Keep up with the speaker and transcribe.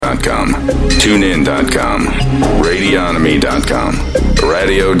TuneIn.com, Radionomy.com,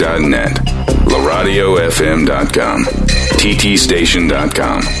 Radio.net, LaRadioFM.com,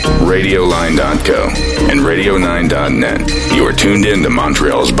 TTStation.com, Radioline.co, and Radio9.net. You are tuned in to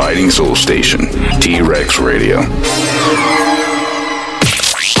Montreal's biting soul station, T-Rex Radio.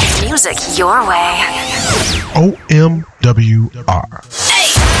 Music your way. OMWR.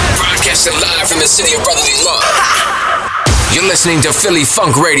 Broadcasting live from the city of brotherly love. You're listening to Philly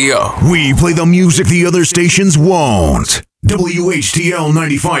Funk Radio. We play the music the other stations won't. WHTL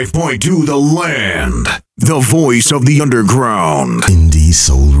 95.2 The Land. The voice of the underground. Indie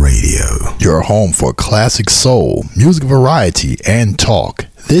Soul Radio. Your home for classic soul, music variety, and talk.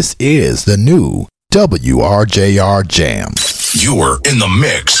 This is the new WRJR Jam. You're in the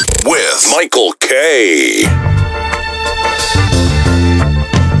mix with Michael K.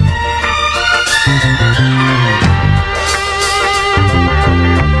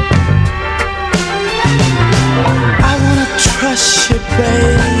 I wanna trust you,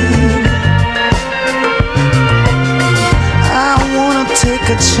 babe. I wanna take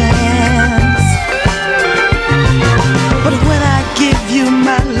a chance. But when I give you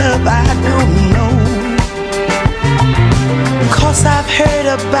my love, I don't know. 'Cause I've heard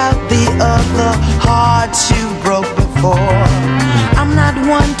about the other hearts you broke before. I'm not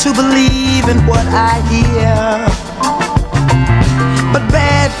one to believe in what I hear, but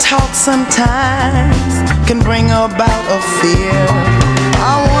bad talk sometimes can bring about a fear.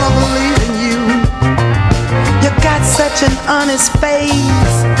 I wanna believe in you. You got such an honest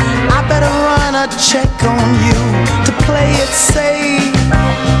face. I better run a check on you to play it safe.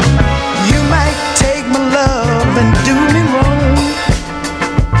 You might take my love and do me wrong,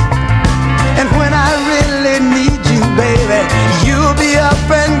 and when I really need you, baby, you'll be up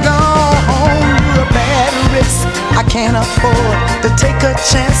and gone. You're a bad risk I can't afford to take a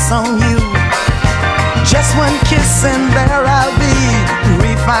chance on you. Just one kiss and there I'll be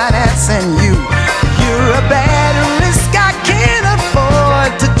refinancing you. You're a bad risk I can't afford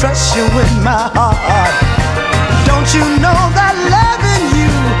to trust you with my heart. Don't you know that loving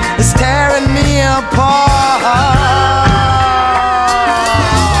you is tearing me apart?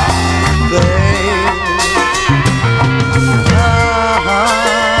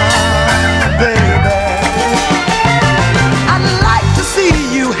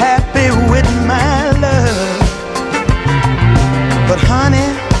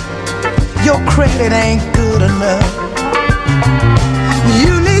 Your credit ain't good enough.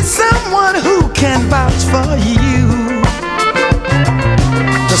 You need someone who can vouch for you,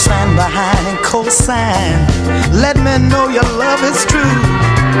 to stand behind and co-sign. Let me know your love is true.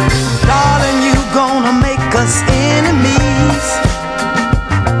 Darling, you gonna make us enemies.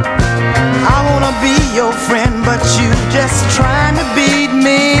 I wanna be your friend, but you just trying to beat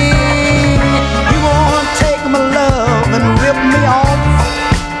me. You wanna take my love and rip me off.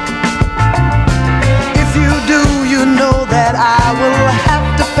 You know that I will have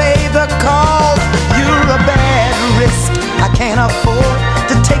to pay the cost. You're a bad risk I can't afford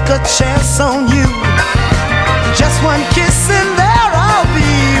to take a chance on you. Just one kiss and there I'll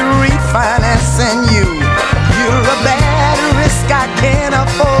be refinancing you. You're a bad risk I can't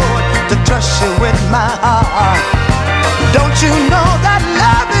afford to trust you with my heart. Don't you know that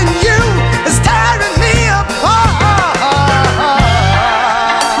loving you is tearing me apart?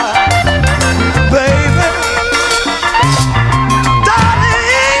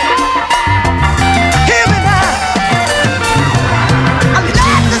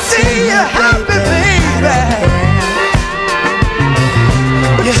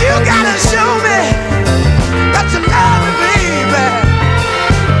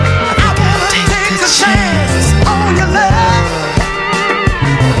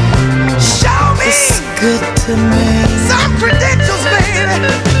 To me. Some credentials, baby,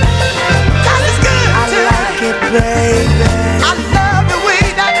 'cause it's good to me. I like it, baby. I love the way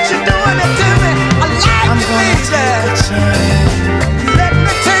that you're doing it to me. I like it, baby. Take a chance. Let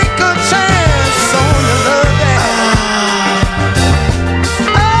me take a chance on your love, baby.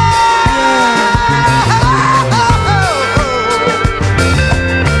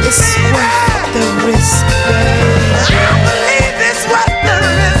 It's worth the risk, baby. I believe it's worth the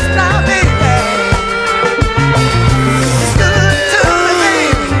risk now, baby.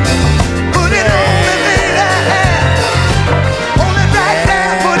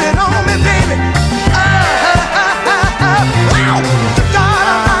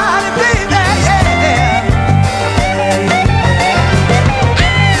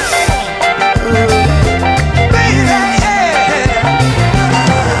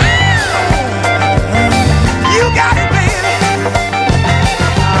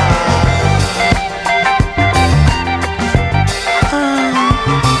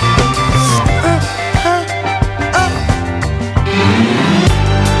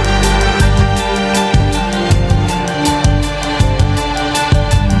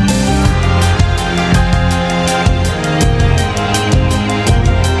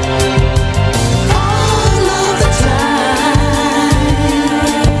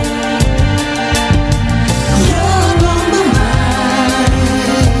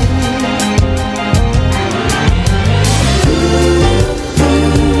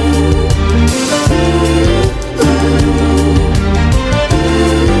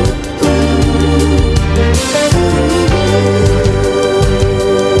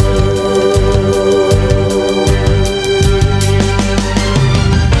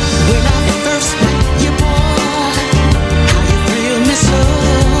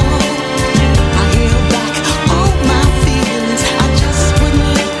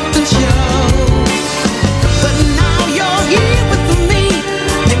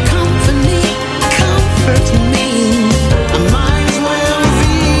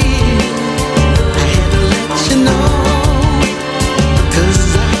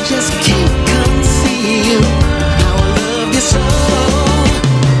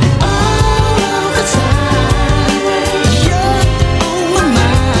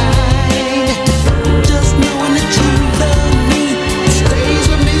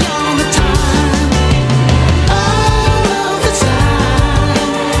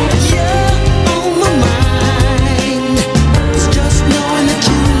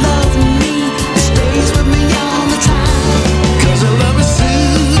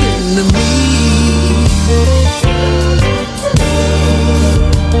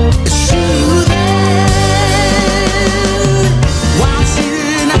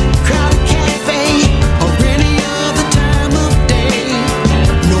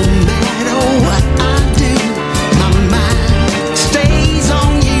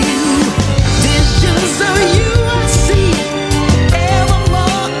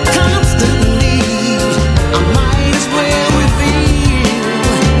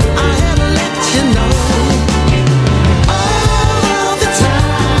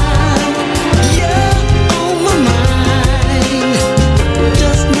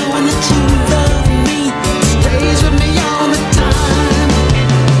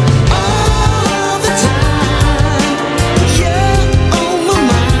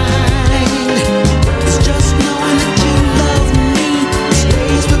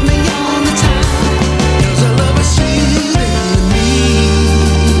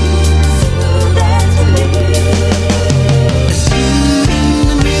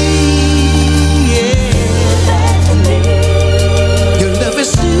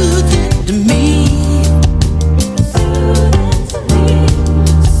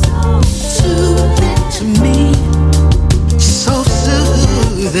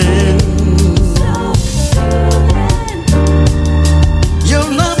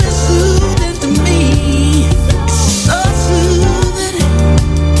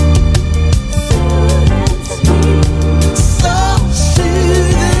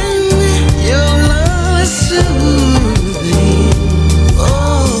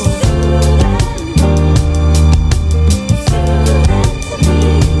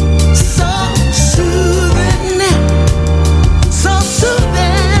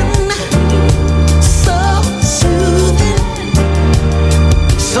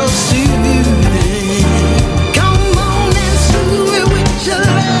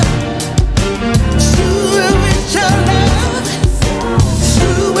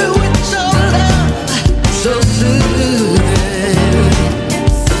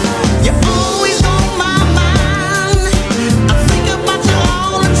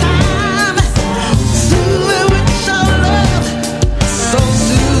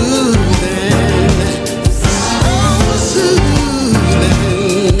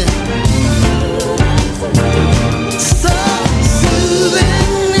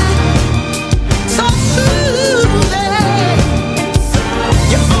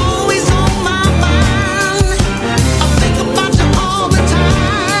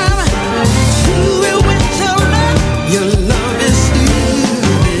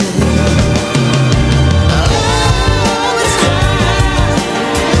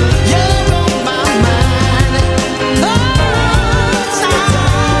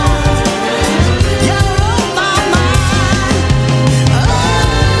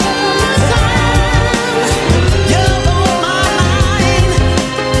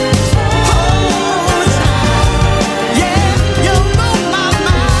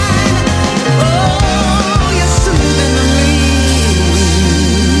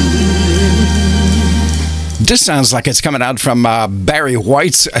 This sounds like it's coming out from Barry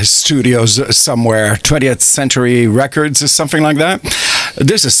White's studios somewhere, 20th Century Records or something like that.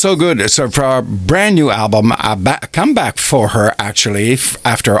 This is so good. It's a brand new album, a comeback for her, actually,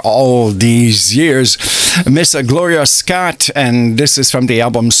 after all these years. Miss Gloria Scott, and this is from the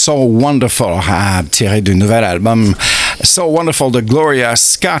album So Wonderful, tiré du nouvel album So Wonderful de Gloria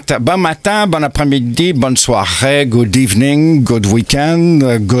Scott. Bon matin, bon après-midi, bonne soirée, good evening, good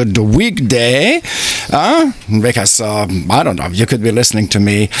weekend, good weekday. Because, I don't know, you could be listening to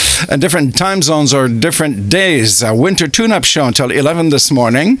me in different time zones or different days. Winter Tune-Up Show until 11 this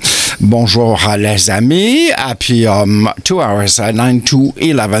morning. Bonjour les amis. Puis 2 hours, 9 to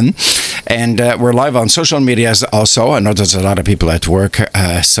 11. And we're live on social medias also. I know there's a lot of people at work,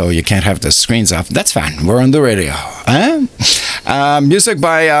 so you can't have the screens off. That's fine. We're on the radio. Music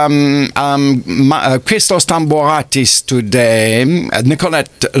by Christos Tambouratis today.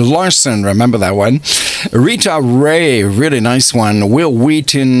 Nicolette Larson, remember that one. Rita Ray, really nice one. Will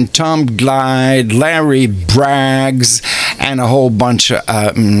Wheaton, Tom Glide, Larry Braggs, and a whole bunch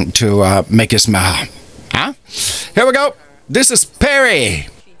to make you smile. Here we go. This is Perry.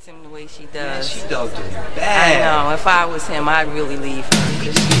 She does. She does do bad. I know. If I was him, I'd really leave her.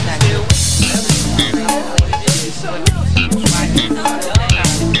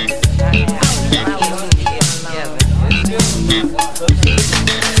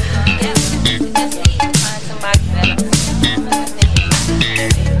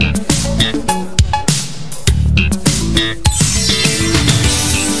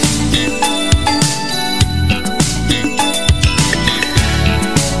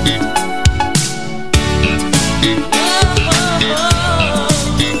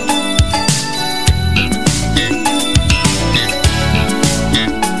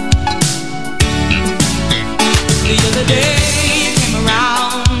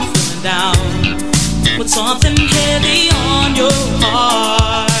 Something heavy on your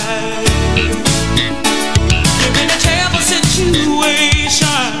heart. You're in a terrible situation,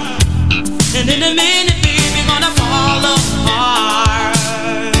 and in a minute, baby, you're gonna fall apart.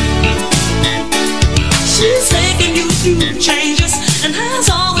 She's making you do changes and has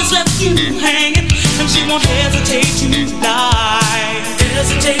always left you hanging, and she won't hesitate to lie.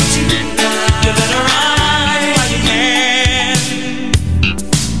 Hesitate to lie. You better run while you can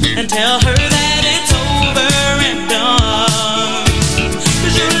and tell her that it's over and done.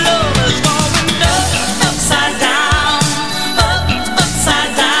 'Cause your love is going up, upside down, up,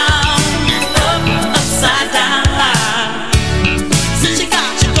 upside down, up, upside down. Since she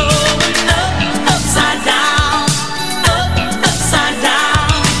got you going up, upside down, up, upside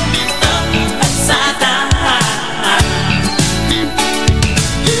down, up, upside down.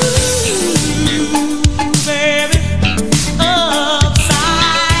 Ooh, baby, upside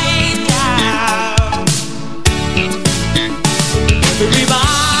down.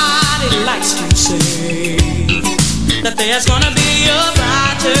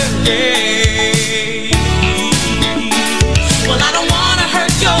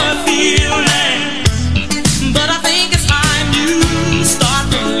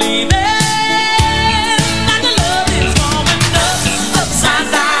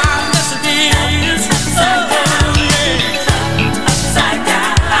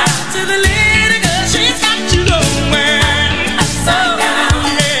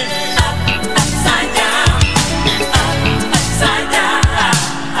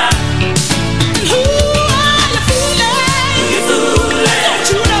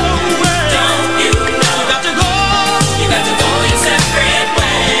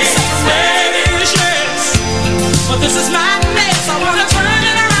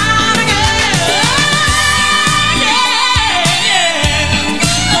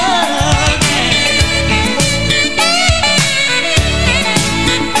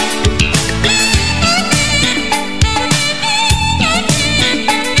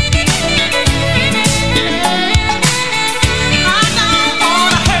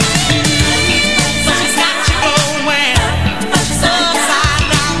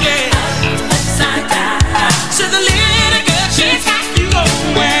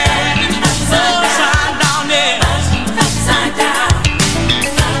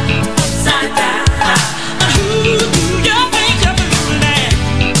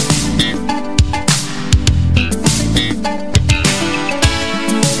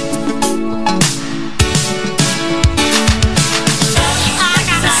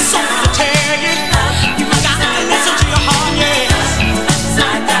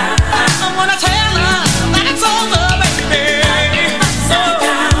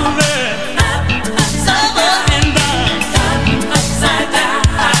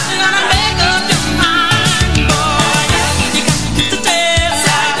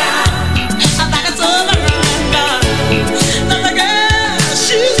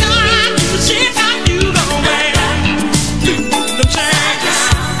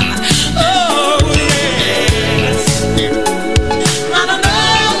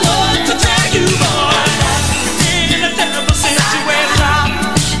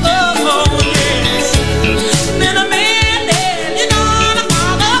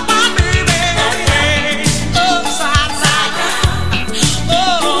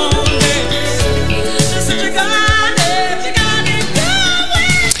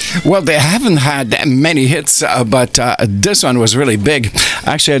 Well, they haven't had many hits, but this one was really big.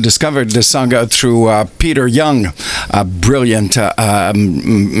 Actually, I discovered this song through Peter Young, a brilliant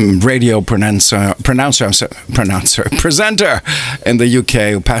radio presenter in the UK,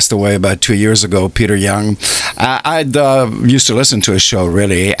 who passed away about 2 years ago, Peter Young. I'd used to listen to his show,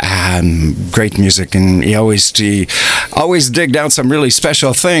 really. Great music, and he always digged out some really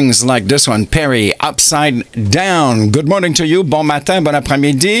special things like this one, Perry, Upside Down. Good morning to you. Bon matin, bon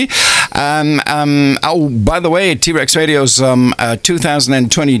après-midi. Oh, by the way, T-Rex Radio's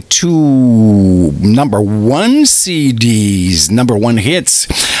 2022 number one CDs, number one hits.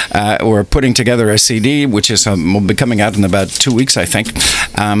 We're putting together a CD, which is will be coming out in about 2 weeks, I think.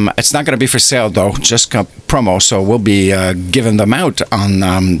 It's not going to be for sale, though, just promo, so we'll be giving them out on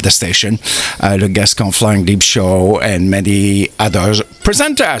the station. Le Gascon Flying Deep Show and many other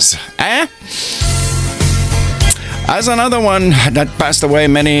presenters. As another one that passed away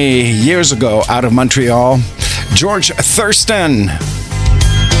many years ago out of Montreal, George Thurston.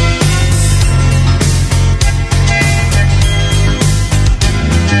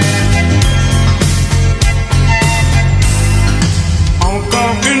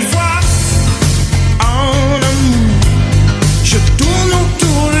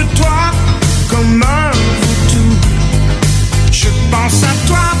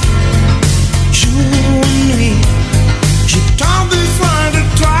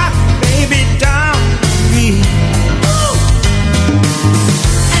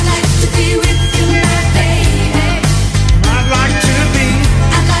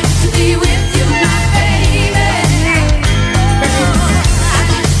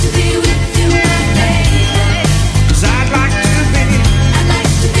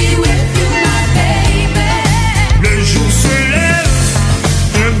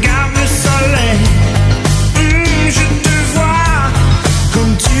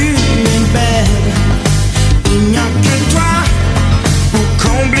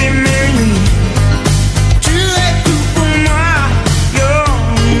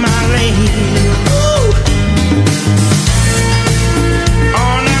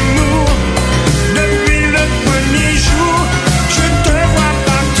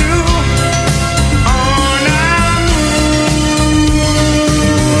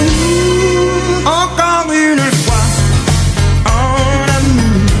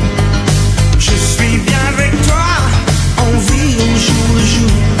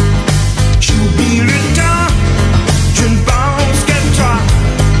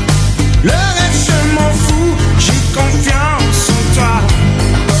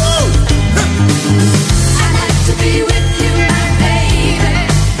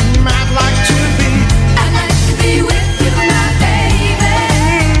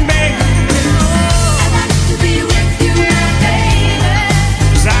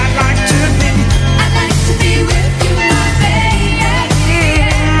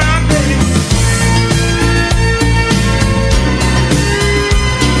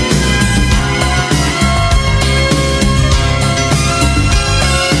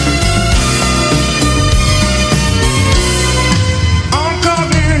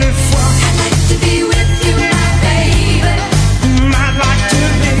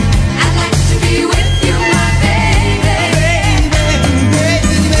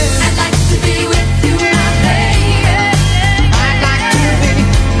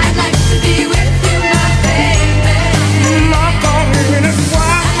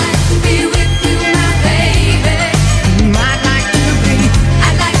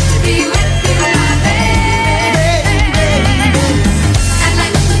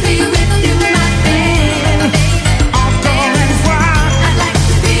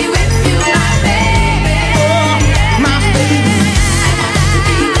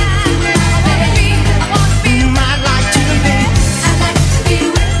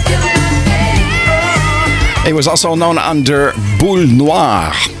 He was also known under Boule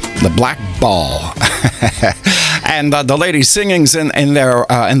Noire, the Black Ball. And the ladies singing in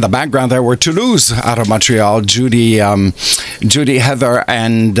the background there were Toulouse out of Montreal, Judy, Heather,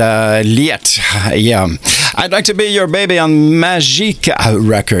 and Liette. Yeah. I'd Like to Be Your Baby on Magique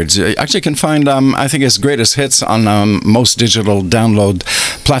Records. Actually, you can find, I think, his greatest hits on most digital download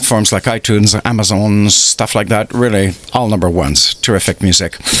platforms like iTunes, Amazon, stuff like that. Really, all number ones. Terrific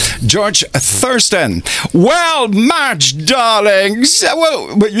music. George Thurston. Well, Marge, darlings.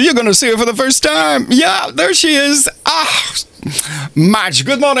 Well, you're going to see her for the first time. Yeah, there she is. Marge,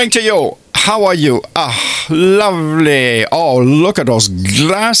 good morning to you. How are you? Lovely. Oh, look at those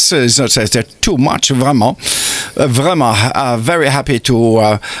glasses. They're too much, vraiment. Very happy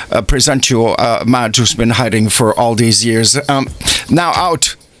to present you Marge, who's been hiding for all these years. Now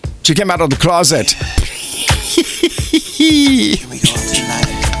out She came out of the closet.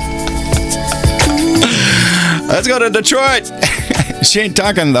 Let's go to Detroit. She ain't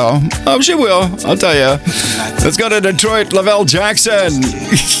talking though. Oh, she will. I'll tell you. Let's go to Detroit. Lavelle Jackson.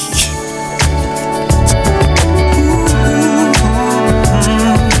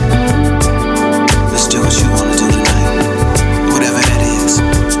 Let's do what you want to do tonight. Whatever that is.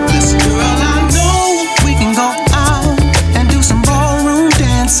 Listen, girl, I know we can go out and do some ballroom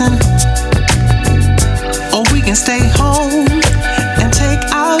dancing. Or we can stay home and take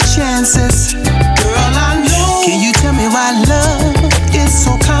our chances. Girl, I know. Can you tell me why love is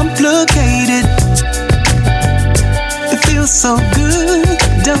so complicated? It feels so good,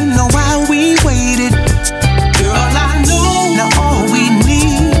 don't know why we waited. Girl, I know. Now all we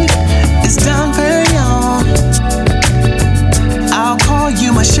need is Don Perignon. I'll call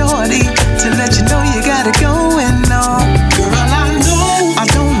you my shorty to let you know you got it going on. Girl, I know I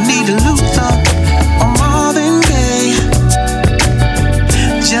don't need a Luther or Marvin Gaye.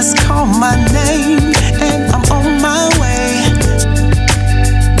 Just call my name and I'm on my way.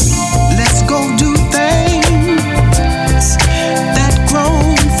 Let's go do things that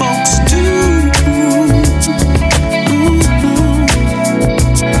grown folks do.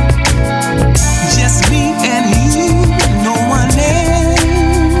 Just me and you, no one else.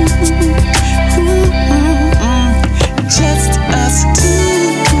 Just us two.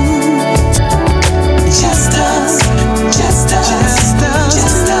 Just us, just us, just us,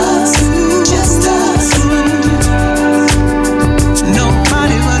 just us, just us.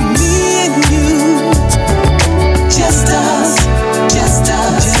 Nobody but me and you. Just us, just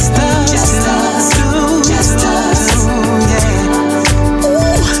us, just us, just us, just us. Yeah.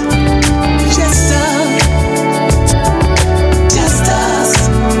 Ooh, just us, just us,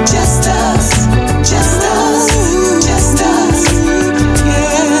 just us, just us, just us.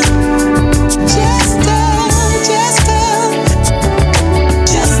 Yeah. Just us, just us,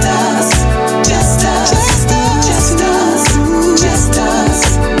 just us, just us, just us, just us.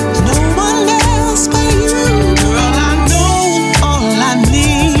 No one else but you. Girl, I know all I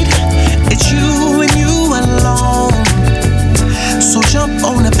need is you and you alone. So jump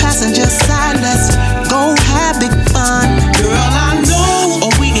on the passenger side, let's go have big fun. Girl, I know.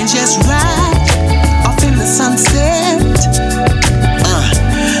 Or we can just ride off in the sunset.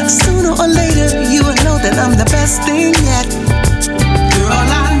 Sooner or later you will know that I'm the best thing yet. Girl,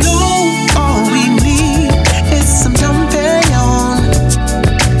 I know all we need is some Dom Perignon.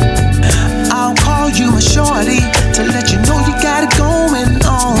 I'll call you my shorty to let you know you got it going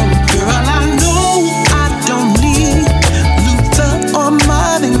on. Girl, I know I don't need Luther or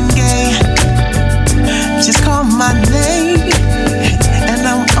Marvin Gaye. Just call my name and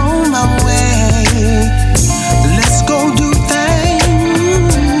I'm on my way. Let's go do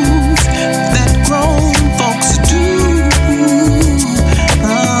things that grown folks do.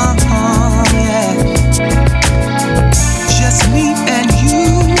 Yeah. Just me and you,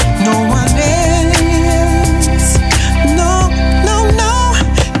 no one else. No, no, no.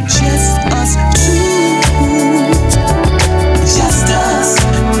 Just us two. Just us,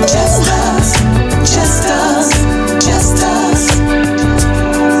 just us, just us, just us.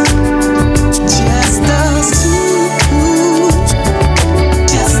 Just us two.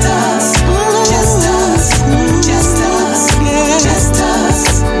 Just us, just us, just us, yeah. Just us.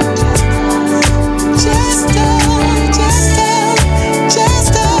 Just us, just us,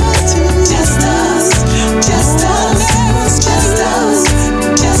 just us two. Just us, just us, just us,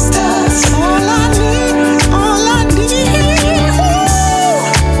 just us. All I need, all I need.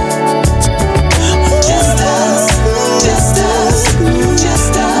 Just us, just us,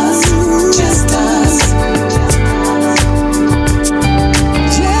 just us, just us.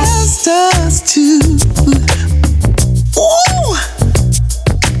 Just us two. Ooh.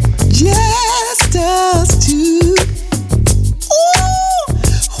 Just us two.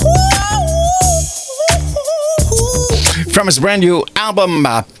 From his brand new album,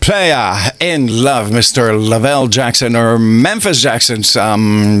 Player in Love, Mr. Lavelle Jackson, or Memphis Jackson,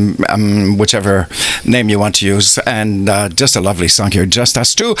 whichever name you want to use. And just a lovely song here, Just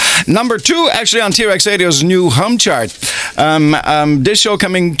Us Two. Number 2, actually, on T-Rex Radio's new home chart. This show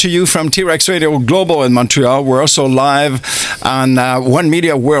coming to you from T-Rex Radio Global in Montreal. We're also live on One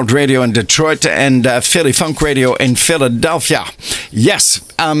Media World Radio in Detroit and Philly Funk Radio in Philadelphia. Yes.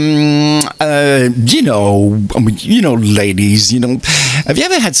 Ladies, have you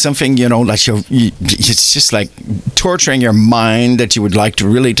ever had had something, like it's just like torturing your mind that you would like to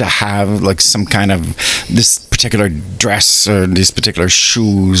really to have like some kind of this particular dress or these particular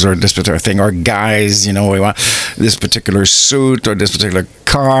shoes or this particular thing, or guys, we want this particular suit or this particular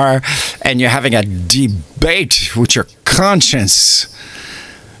car, and you're having a debate with your conscience.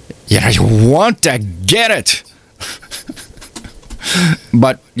 You want to get it.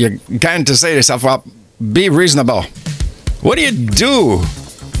 But you're going to say to yourself, well, be reasonable. What do you do?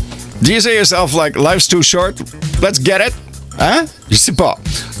 Do you say to yourself, like, life's too short? Let's get it? Huh? Je sais pas.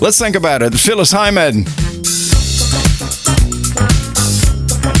 Let's think about it. Phyllis Hyman.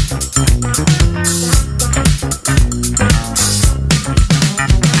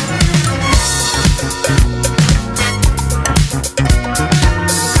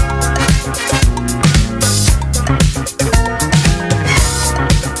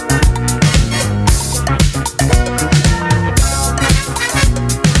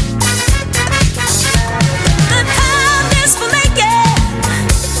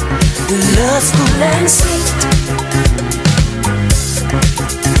 Full and sweet.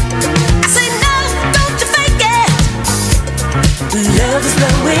 I say no, don't you fake it. Love is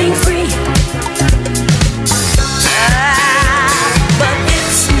blowing free. But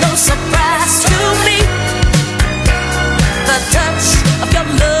it's no surprise to me. The touch of your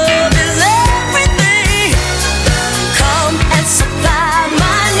love is everything. Come and supply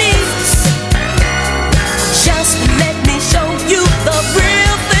my needs. Just let me show you the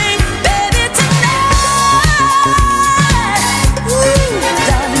real thing.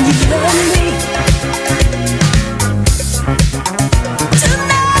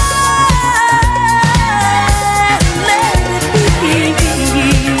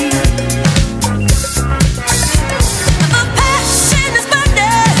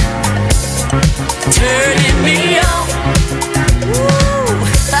 Turning me on.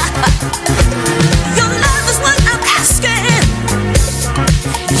 Your love is what I'm asking.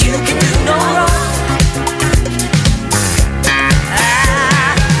 You can do no wrong.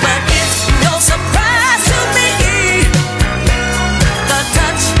 But it's no surprise to me. The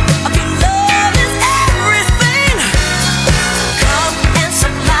touch of your love is everything. Come and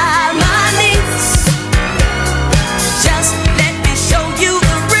supply my needs. Just let me show you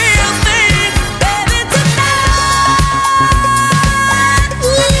the real thing, baby, tonight.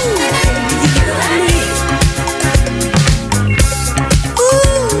 Ooh, you and me.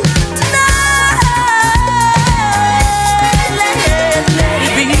 Ooh, tonight. Let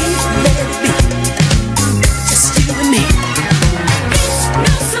it be. Just you and me.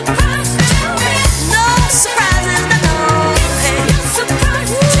 No surprise to me. No surprises, no. Hey, no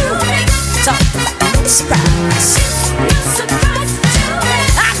surprise to me. Talk about no surprise. No surprise to me.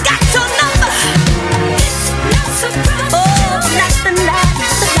 I got your number. No surprise. Oh, not the night,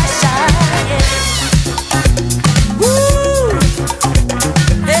 the light shine. Woo.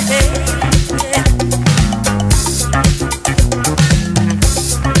 Hey, hey, yeah.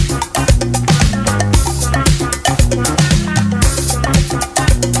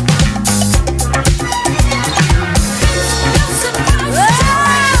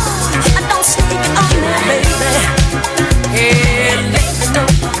 I don't sneak it on me, baby. Hey, baby, no.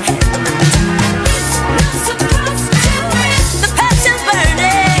 The passion's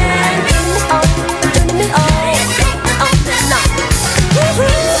burning. Turning me on and on.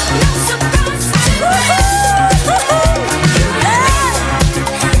 Woo-hoo. Hey.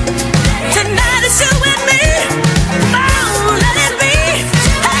 Tonight it's you and me. Come on, let it be.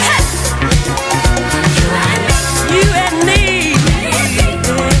 Hey, hey. You and me.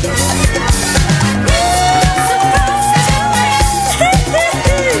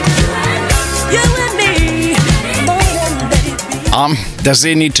 You and me.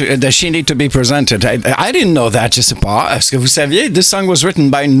 Does she need to be presented? I didn't know that, je sais pas. Est-ce que vous saviez? This song was written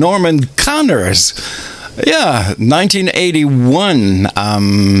by Norman Connors. Yeah, 1981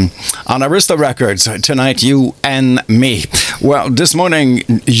 on Arista Records. Tonight, you and me. Well, this morning,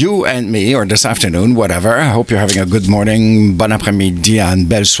 you and me, or this afternoon, whatever. I hope you're having a good morning, bon après-midi, une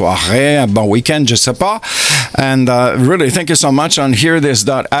belle soirée, un bon weekend, je sais pas. And really, thank you so much on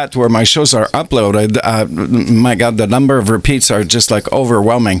hearthis.at where my shows are uploaded. My God, the number of repeats are just like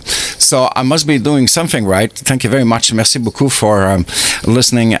overwhelming. So I must be doing something right. Thank you very much. Merci beaucoup for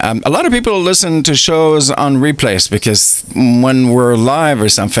listening. A lot of people listen to shows on replays because when we're live or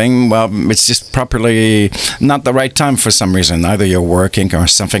something, well, it's just properly not the right time for some reason. Either you're working or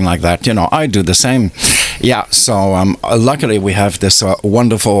something like that. I do the same. Yeah, so luckily we have this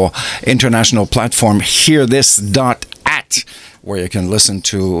wonderful international platform, hearthis.at, where you can listen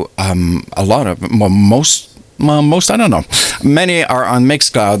to a lot of, well, most most, I don't know. Many are on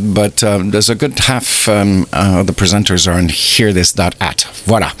Mixcloud, but there's a good half the presenters are on hearthis.at.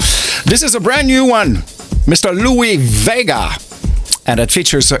 Voilà. This is a brand new one, Mr. Louis Vega, and it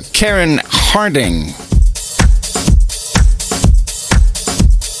features Karen Harding.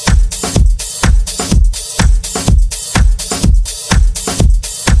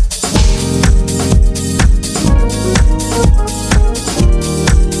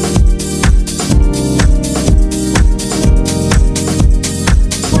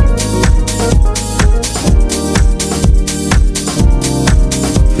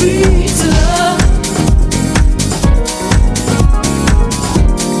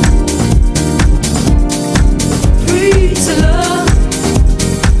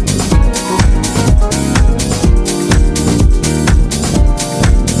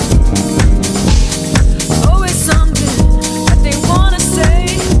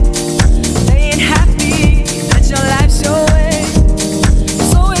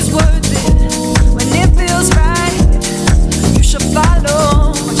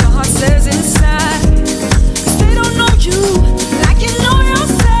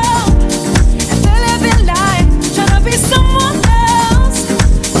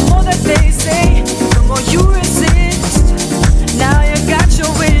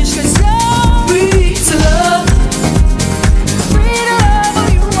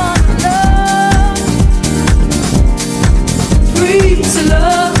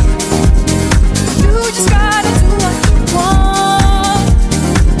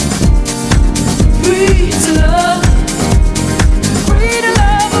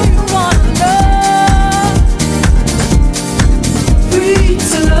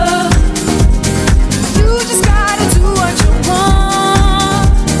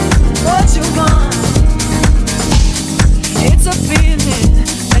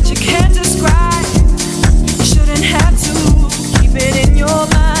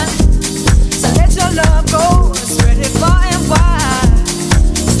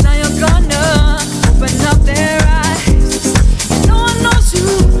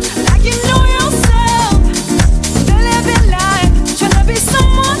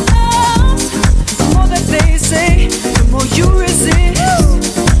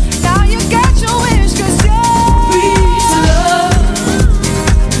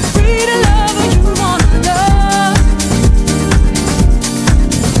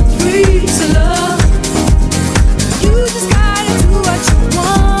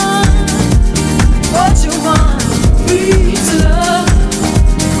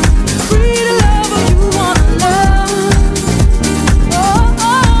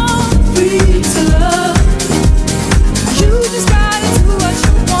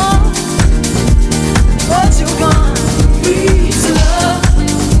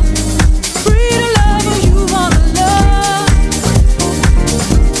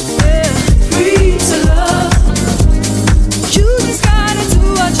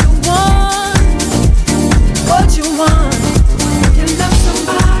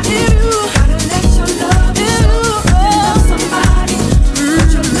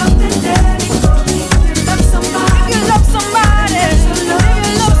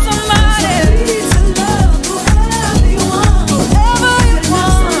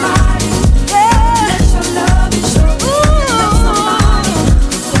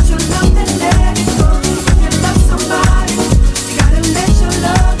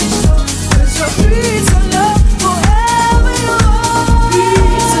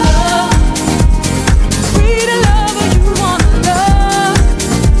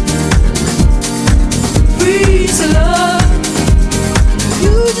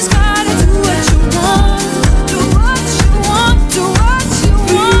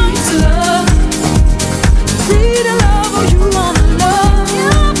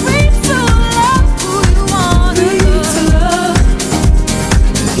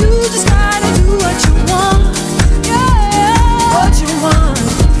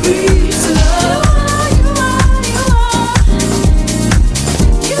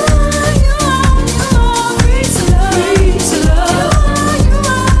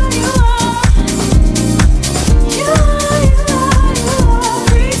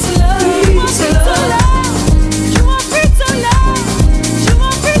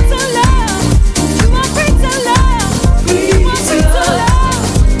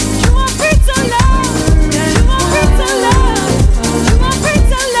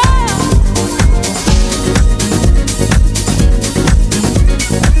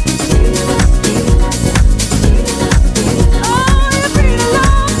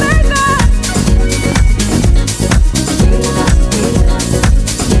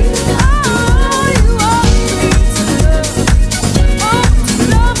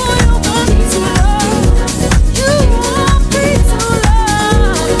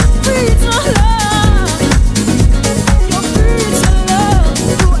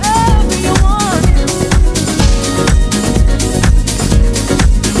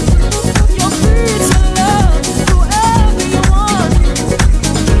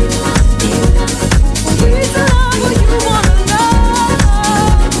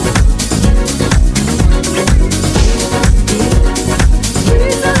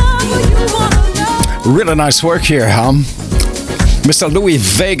 Really nice work here, huh? Mr. Louis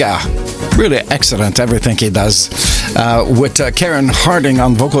Vega. Really excellent, everything he does. With Karen Harding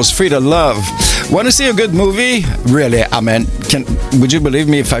on vocals, Frida Love. Want to see a good movie? Really, I mean, would you believe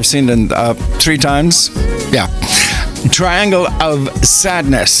me if I've seen it 3 times? Yeah. Triangle of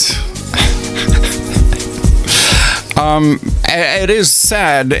Sadness. It is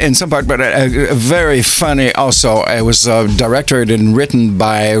sad in some part, but very funny also. It was directed and written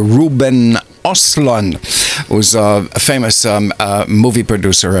by Ruben Östlund, who's a famous movie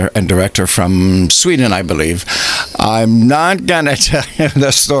producer and director from Sweden, I believe. I'm not gonna tell you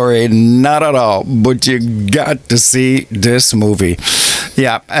the story, not at all, but you got to see this movie.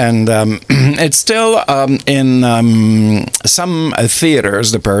 Yeah, and it's still in some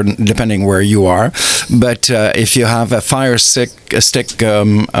theaters, depending where you are. But if you have a Fire Stick,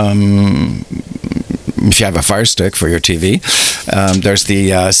 if you have a Fire Stick for your TV, there's the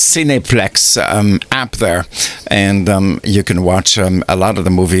Cineplex app there, and you can watch a lot of the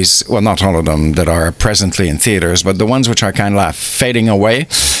movies, well, not all of them that are presently in theaters, but the ones which are kind of fading away.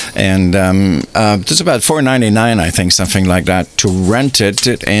 And it's about $4.99, I think, something like that, to rent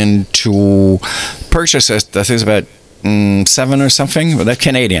it and to purchase it. That is about 7 or something, but that's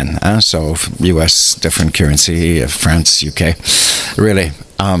Canadian, so US, different currency, France, UK. Really,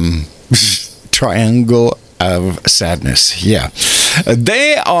 Triangle of Sadness. Yeah,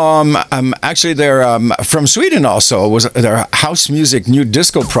 they actually they're from Sweden. Also, was their house music new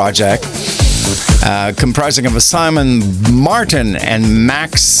disco project, comprising of Simon Martin and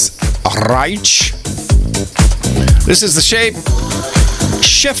Max Reich. This is the shape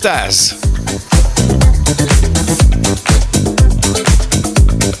Shift As.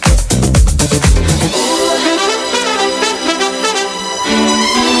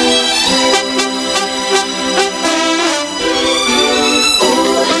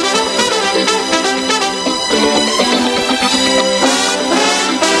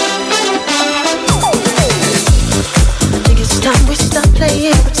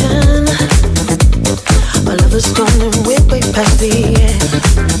 Playing pretend. My love is gone and we're way past the end.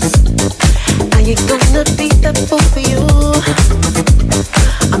 I ain't gonna be that fool for you.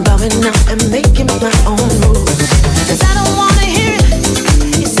 I'm bowing out and making my own moves. 'Cause I don't wanna hear it.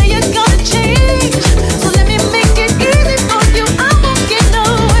 You say you're gonna change, so let me make it easy for you. I won't get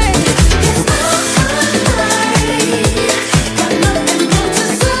nowhere. 'Cause I got nothing more to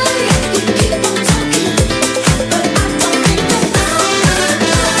say. You keep on talking, but I don't think that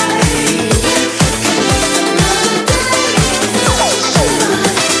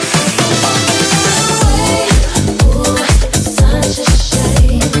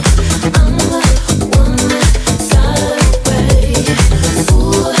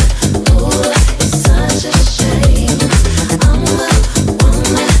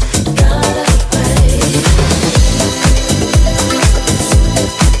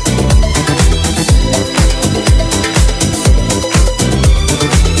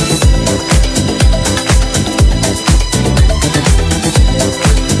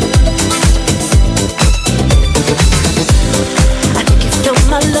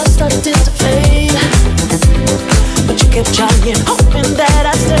trying, hoping that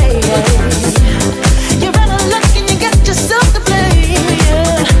I stay. You're out of luck and you got yourself to blame.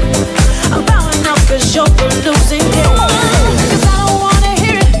 Yeah. I'm bowing out 'cause you're the losing game. 'Cause I don't wanna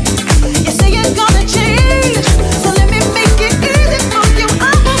hear it. You say you're gonna change, so let me make it easy for you.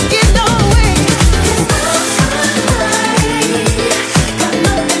 I won't get nowhere. Got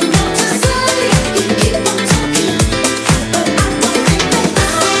nothing more to say. You keep on talking, but I don't think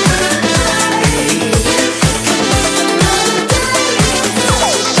that I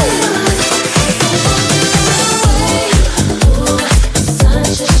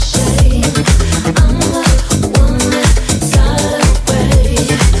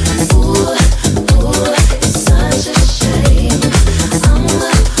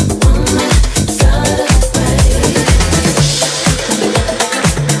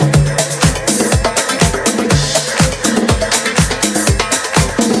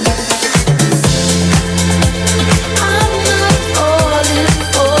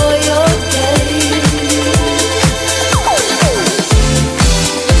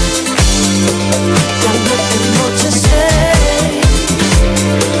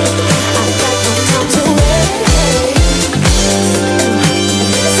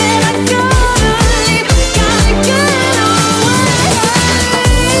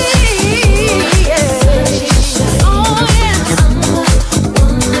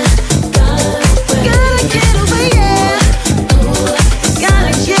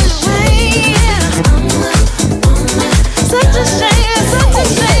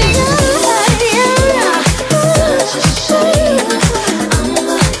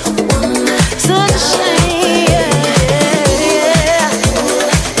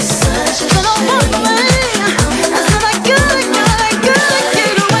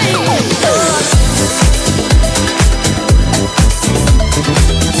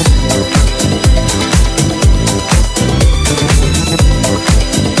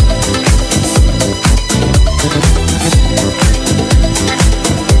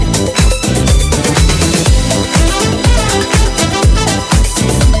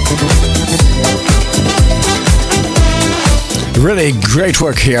Really great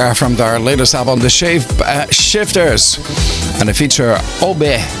work here from their latest album, The Shifters. And they feature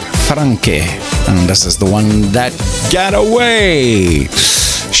Obe Franke. And this is the one that got away.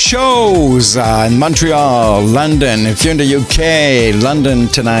 Shows in Montreal, London. If you're in the UK, London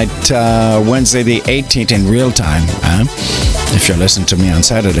tonight, Wednesday the 18th in real time. If you're listening to me on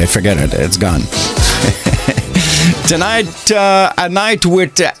Saturday, forget it. It's gone. Tonight, a night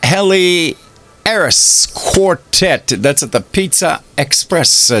with Helly Harris Quartet. That's at the Pizza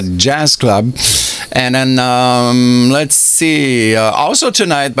Express Jazz Club. And then, let's see, also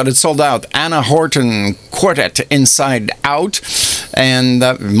tonight, but it's sold out, Anna Horton Quartet, Inside Out. And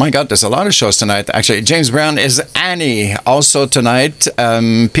my God, there's a lot of shows tonight. Actually, James Brown is Annie, also tonight,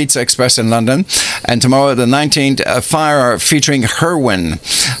 Pizza Express in London. And tomorrow, the 19th, Fire featuring Herwin.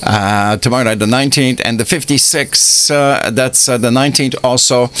 Tomorrow night, the 19th, and the 56, that's the 19th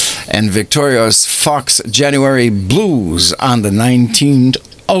also. And Victoria's Fox January Blues on the 19th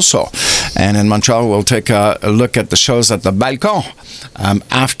also. And in Montreal, we'll take a look at the shows at the Balcon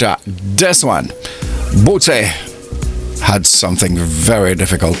after this one. Boutse had something very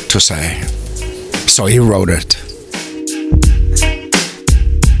difficult to say, so he wrote it.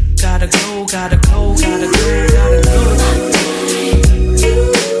 Gotta go, gotta go, gotta go, gotta go.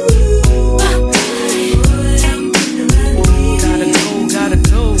 Gotta go, gotta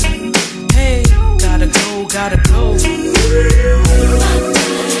go. Hey, gotta go, gotta go.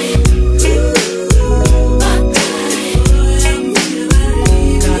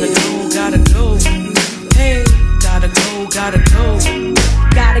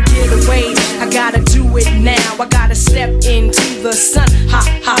 Gotta get away, I gotta do it now. I gotta step into the sun, ha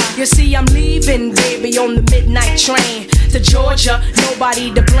ha. You see I'm leaving, baby, on the midnight train to Georgia,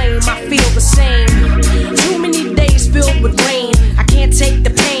 nobody to blame, I feel the same. Too many days filled with rain, I can't take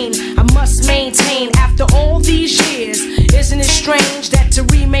the pain, I must maintain. After all these years, isn't it strange that to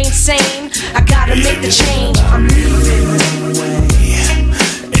remain sane, I gotta make the change. I'm leaving away,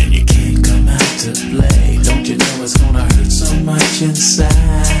 and you can't come out to play. Don't you know it's gonna hurt so much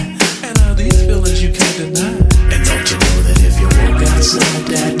inside? And all these feelings you can't deny. And don't you know that if you walk outside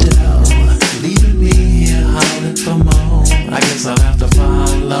that door, leaving me here howling for more, I guess I'll have to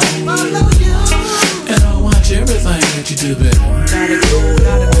follow you. And I'll watch everything that you do, baby. Gotta go,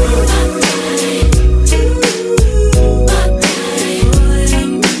 gotta go.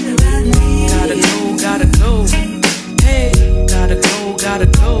 Gotta go, gotta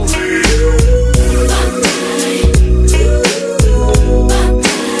go.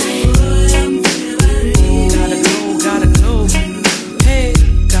 Hey,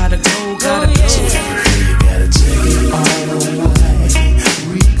 gotta go, gotta go.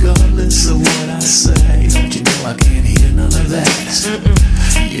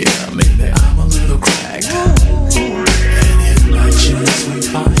 Yeah, maybe I'm a little cracked. And if by chance we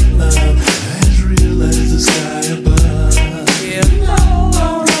find love as real as the sky above, yeah,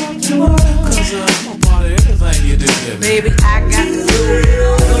 cause I'm a part of everything you do, baby. Baby, I got to do it.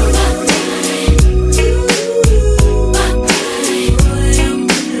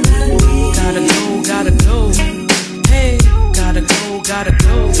 Gotta go, gotta go. Hey, gotta go, gotta go.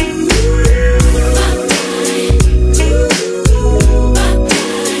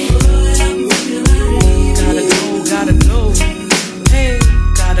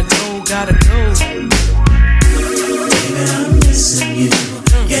 Gotta go. Baby, I'm missing you.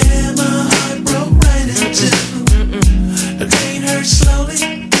 Yeah, my heart broke right in two. The pain hurts slowly.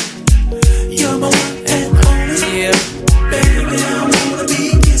 You're my one and only. Yeah. Baby, I wanna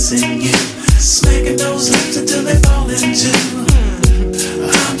be kissing you, smacking those lips until they fall into.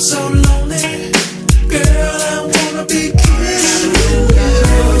 I'm so lonely, girl. I wanna be kissing you.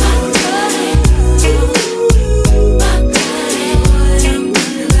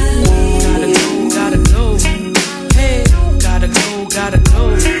 Gotta go. Gotta go.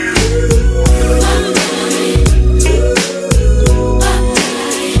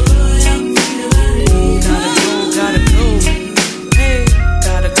 Hey,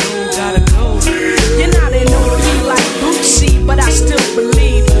 gotta go. You're not an OP like Bootsy, but I still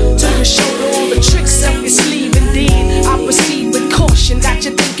believe. Till you show all the tricks up your sleeve. Indeed, I proceed with caution. Got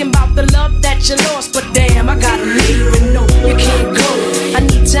you thinking about the love that you lost, but damn, I gotta leave. And no, you can't go. I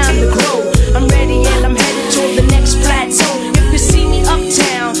need time to grow. I'm ready and I'm headed toward the next plateau. See me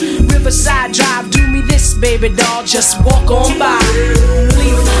uptown, Riverside Drive, do me this, baby doll, just walk on by.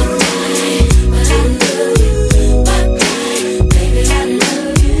 Leave.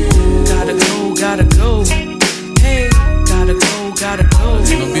 Gotta go, gotta go. Hey, gotta go, gotta go.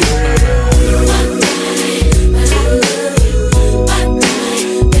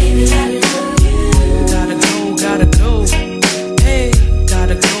 Gotta go, gotta go.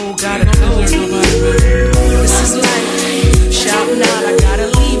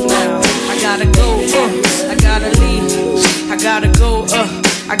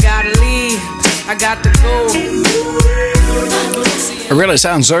 got to go. It really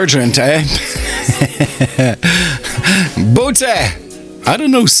sounds urgent, eh? Bootsy! I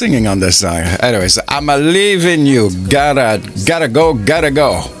don't know singing on this song. Anyways, I'm leaving you. Gotta go.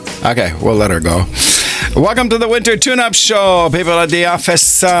 Okay, we'll let her go. Welcome to the Winter Tune-Up Show. People at the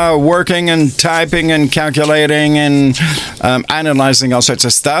office working and typing and calculating and analyzing all sorts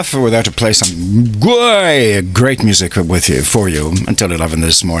of stuff. We're there to play some great music with you, for you, until 11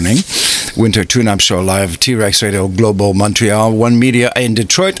 this morning. Winter Tune-Up Show live, T-Rex Radio Global Montreal, One Media in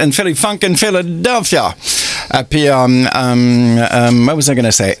Detroit, and Philly Funk in Philadelphia. Puis, what was I going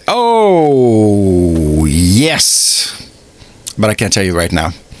to say? Oh, yes. But I can't tell you right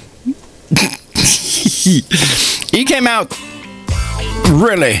now. He came out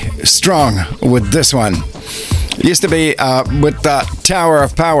really strong with this one. Used to be with Tower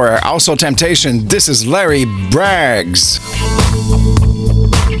of Power, also Temptation. This is Larry Braggs.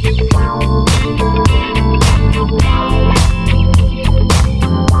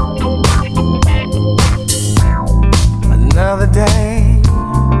 Another day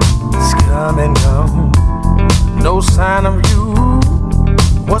is come and gone. No sign of you.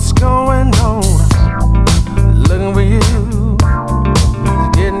 What's going on? Looking for you,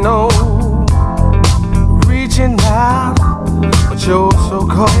 getting old, reaching out, but you're so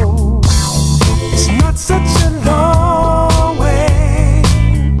cold. It's not such a long way,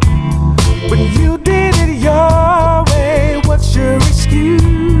 but you did it your way. What's your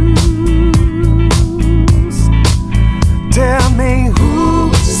excuse? Tell me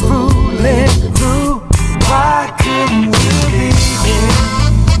who's fooling who? Why couldn't you be here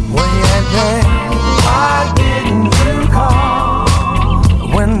when you're there? Why didn't you call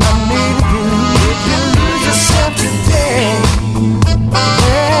when I needed you? Did you lose yourself today?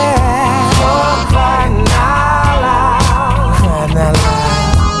 Yeah, oh, crying out loud, crying out loud.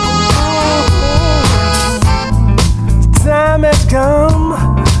 Time has come,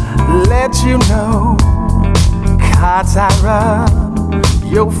 let you know. Cards I rub,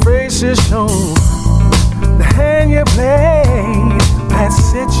 your face is shown. The hand you played has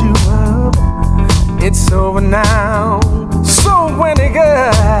set you up. It's over now, so many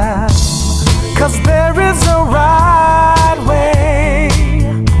girls, 'cause there is a right way,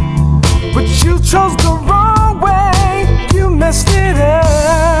 but you chose the wrong way. You messed it up.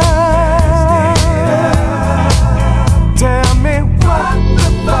 Tell me what the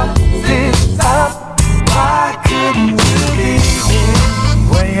fuck is up? Why couldn't you be here?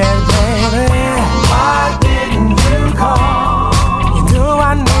 Where you at, baby? Why didn't you call? You knew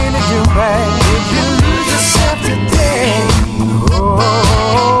I knew.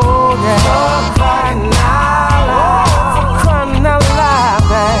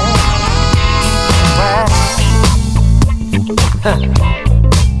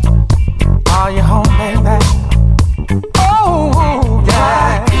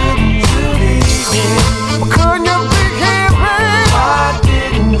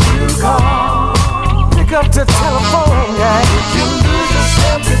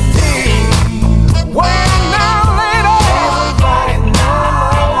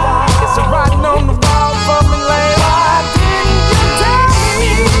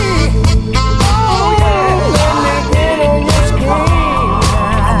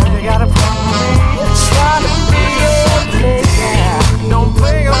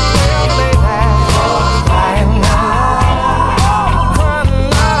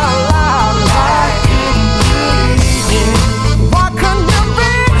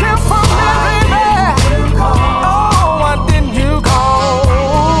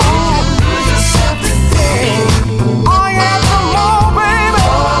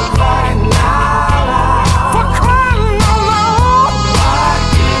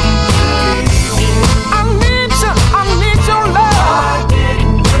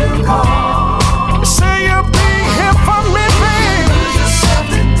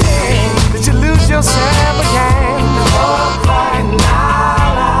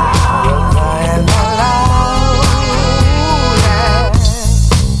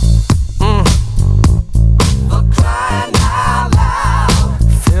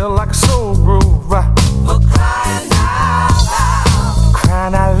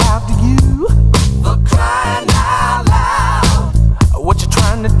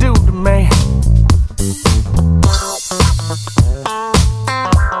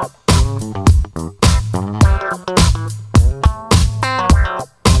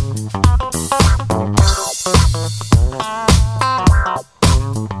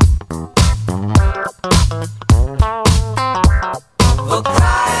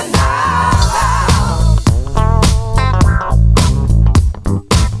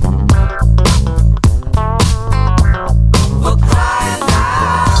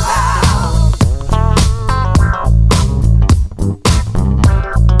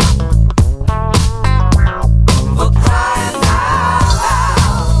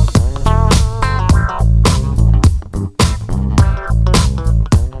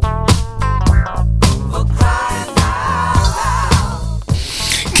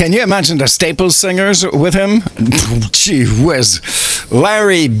 Can you imagine the Staples singers with him? Gee whiz.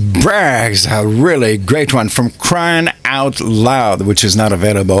 Larry Bragg's a really great one from Crying Out Loud, which is now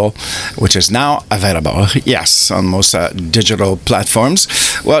available, yes, on most digital platforms.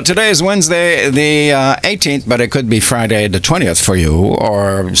 Well, today is Wednesday the 18th, but it could be Friday the 20th for you,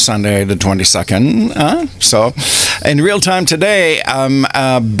 or Sunday the 22nd. So, in real time today,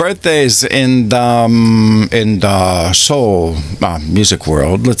 birthdays in the soul music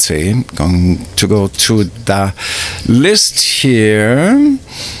world. Let's see, going to go to the list here. No.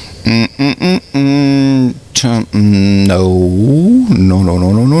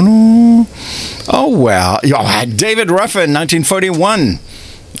 Oh, well. David Ruffin, 1941.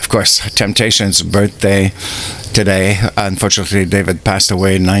 Of course, Temptations' birthday today. Unfortunately, David passed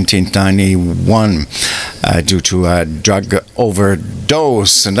away in 1991 due to a drug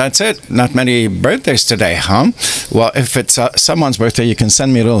overdose. And that's it. Not many birthdays today, huh? Well, if it's someone's birthday, you can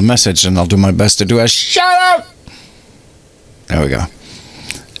send me a little message and I'll do my best to do a shout out. There we go.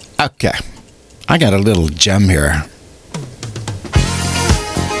 Okay. I got a little gem here.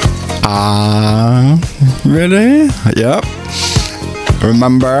 Really? Yep.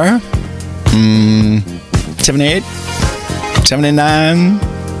 Remember? 78? 79?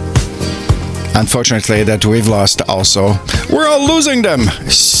 Unfortunately, that we've lost also. We're all losing them.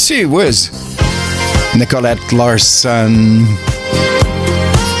 Gee whiz. Nicolette Larson.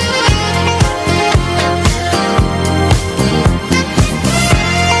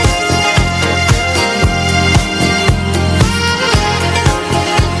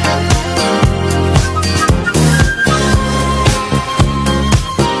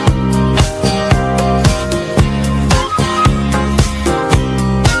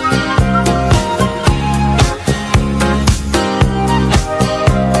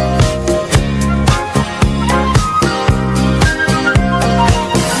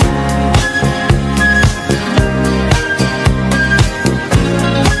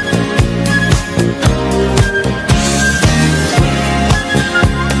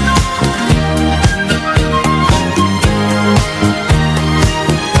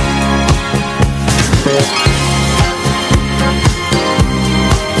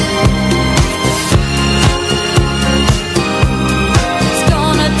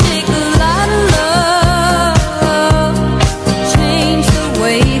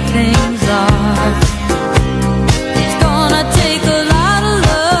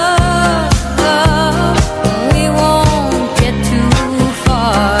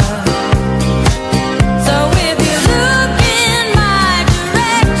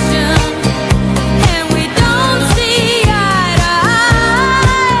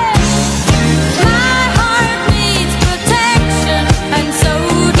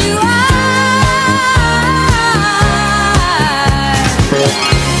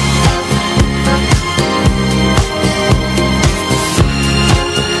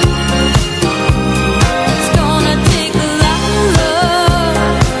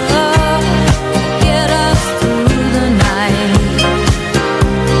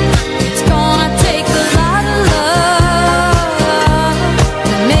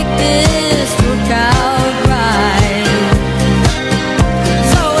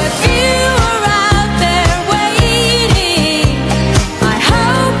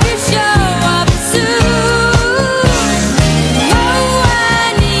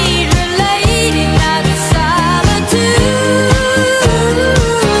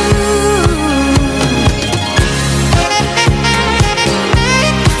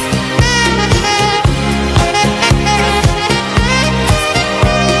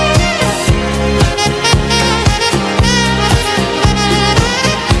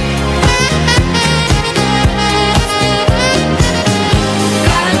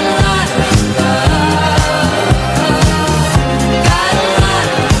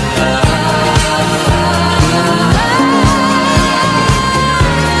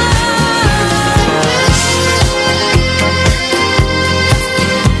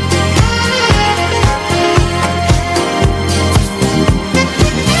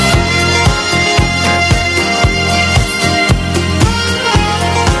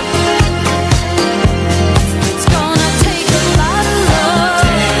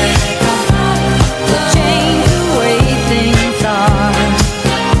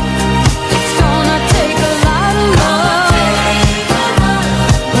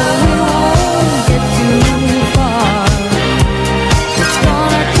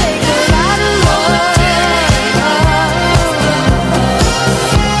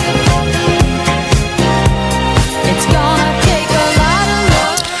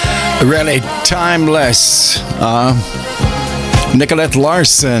 Really timeless. Nicolette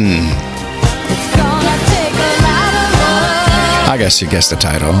Larson. I guess you guessed the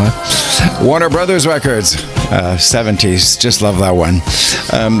title, huh? Warner Brothers Records, 70s. Just love that one.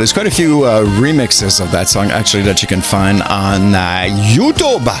 There's quite a few remixes of that song, actually, that you can find on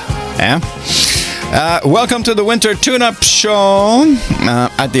YouTube. Yeah? Welcome to the Winter Tune-Up Show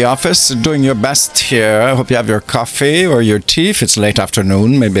at the office, doing your best here. I hope you have your coffee or your tea if it's late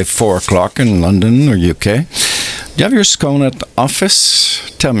afternoon, maybe 4 o'clock in London or UK. Do you have your scone at the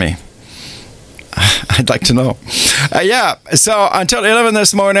office? Tell me. I'd like to know. Yeah, so until 11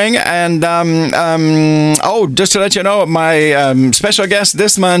 this morning, and just to let you know, my special guest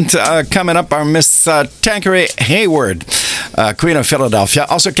this month coming up are Miss Tanqueray Hayward, Queen of Philadelphia,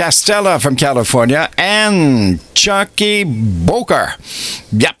 also Castella from California, and Chucky Boker.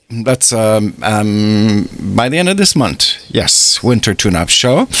 Yep, that's by the end of this month. Yes, Winter Tune-Up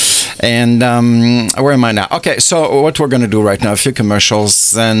Show. And where am I now? Okay, so what we're going to do right now, a few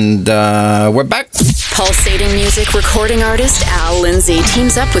commercials, and we're back. Pulsating music recording artist Al Lindsay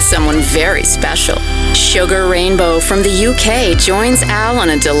teams up with someone very special. Sugar Rainbow from the UK joins Al on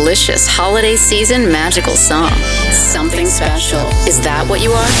a delicious holiday season magical song. Something special. Is that what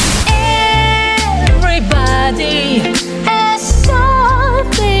you are? Everybody has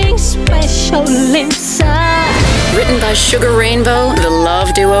something special inside. Written by Sugar Rainbow, the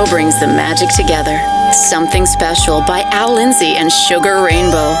love duo brings the magic together. Something Special by Al Lindsay and Sugar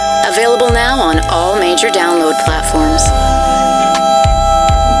Rainbow. Available now on all major download platforms.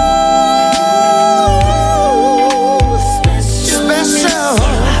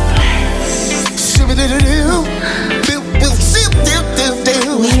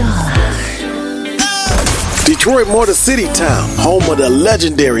 Detroit Motor City Town, home of the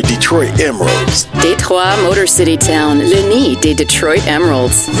legendary Detroit Emeralds. Detroit Motor City Town, le nid des Detroit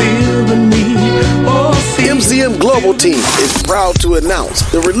Emeralds. MCM Global Team is proud to announce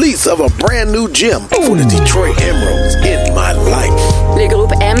the release of a brand new gem for the Detroit Emeralds, In My Life. Le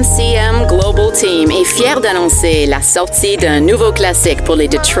groupe MCM Global Team est fier d'annoncer la sortie d'un nouveau classique pour les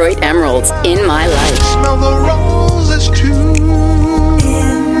Detroit Emeralds, In My Life. Smell the roses too.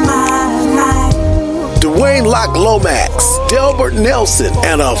 Dwayne Locke Lomax, Delbert Nelson,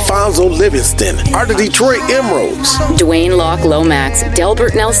 and Alfonso Livingston are the Detroit Emeralds. Dwayne Locke Lomax,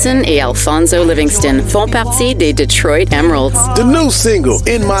 Delbert Nelson et Alfonso Livingston font partie des Detroit Emeralds. The new single,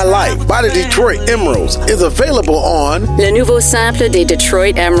 In My Life, by the Detroit Emeralds, is available on... Le nouveau sample des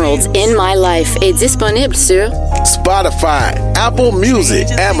Detroit Emeralds, In My Life, est disponible sur... Spotify, Apple Music,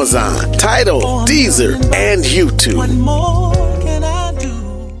 Amazon, Tidal, Deezer, and YouTube.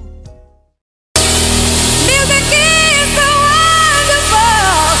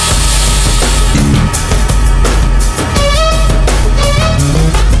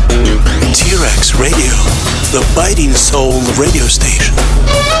 Radio, the biting soul radio station.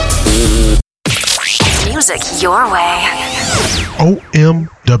 Music your way.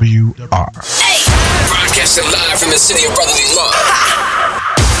 OMWR. Broadcasting live from the city of brotherly love.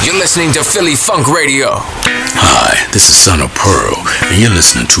 You're listening to Philly Funk Radio. Hi, this is Son of Pearl, and you're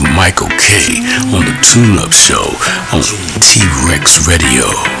listening to Michael K. on the Tune-Up Show on T-Rex Radio.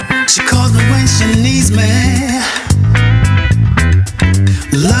 She calls me when she needs me.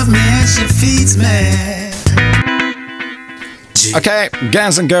 Love me and she feeds me. Okay,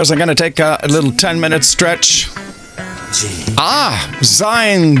 guys and girls, I'm going to take a little 10-minute stretch.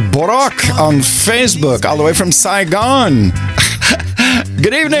 Zain Borok on Facebook, all the way from Saigon.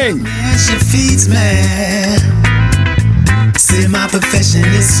 Good evening. She feeds me. See, my profession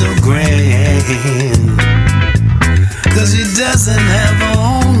is so grand, 'cause she doesn't have her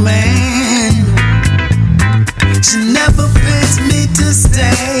own man. She never pays me to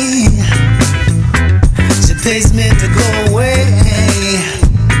stay. She pays me to go away.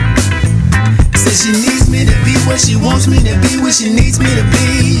 Says she needs me to be where she wants me to be, where she needs me to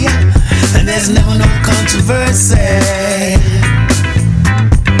be, and there's never no controversy.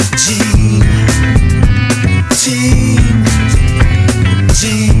 Jean, Jean,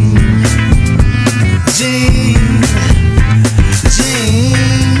 Jean, Jean, Jean.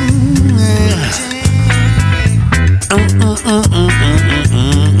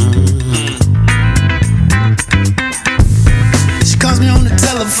 She calls me on the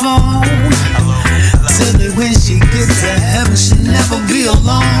telephone, tells me when she gets to heaven she'll never be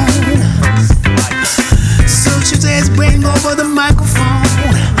alone. So she says bring over the microphone.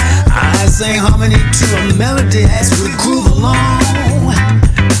 I sing harmony to a melody as we groove along.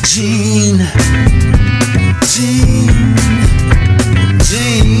 Jean, Jean,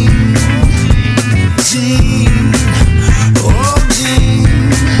 Jean, Jean, oh Jean,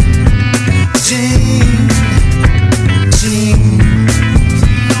 Jean, Jean.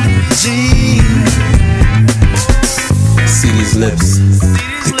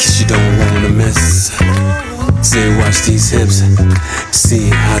 the kiss you don't wanna miss. Say, watch these hips, see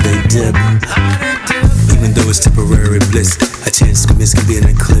how they dip. Even though it's temporary bliss, a chance to miss can be an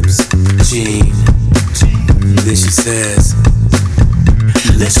eclipse. Jean, then she says,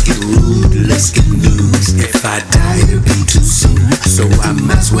 let's get rude, let's get loose. If I die, it'll be too soon, so I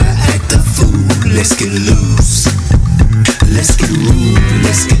might as well act the fool. Let's get loose, let's get rude,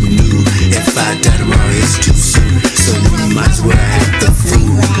 let's get new. If I die tomorrow, it's too soon, so we might as well act the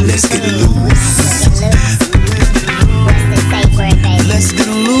fool. Let's get loose. Let's get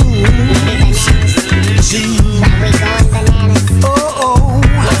loose. Gee. Like we going bananas. Oh.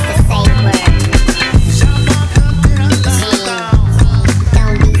 What's the safe word?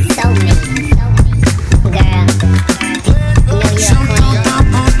 Don't be so mean. Girl, you know you're a queen. Like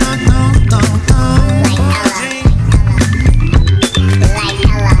Ella.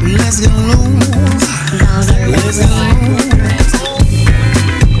 Let's get loose. Let's get loose.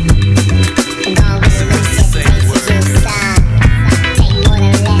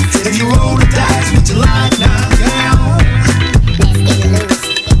 If you roll the dice, what you like now, girl? Let's get loose.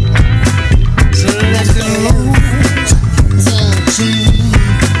 So let's get loose.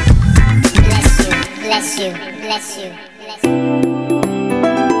 Bless you, bless you, bless you, bless you.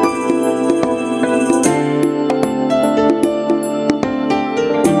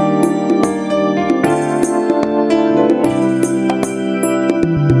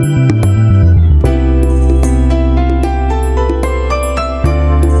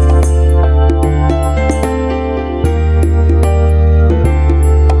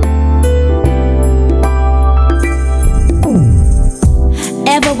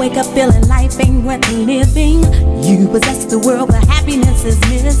 Wake up feeling life ain't worth living. You possess the world, but happiness is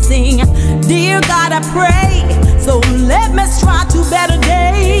missing. Dear God, I pray, so let me strive to better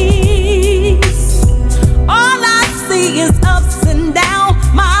days. All I see is ups and downs.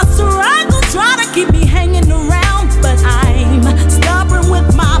 My struggle try to keep me hanging around, but I'm stubborn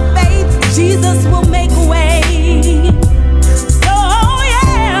with my faith. Jesus will make a way. So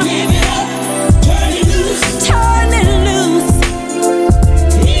yeah, give it up, turn it loose, turn it loose.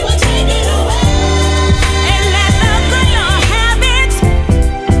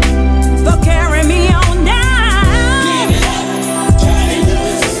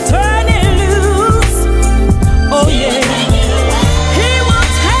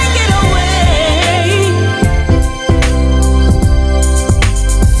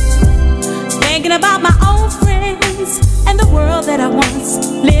 About my old friends and the world that I once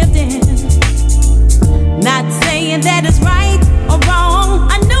lived in. Not saying that it's right or wrong.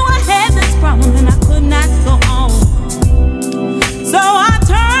 I knew I had this problem and I could not go on. So I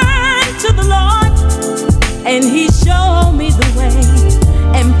turned to the Lord and He showed me the way.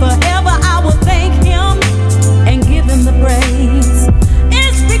 And forever I will thank Him and give Him the praise.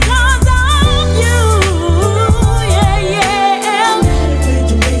 It's because of you.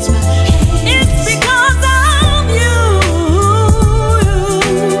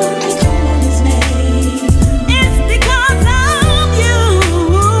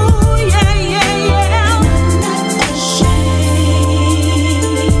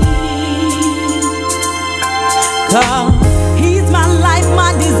 He's my life,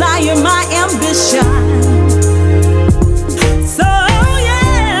 my desire, my ambition. So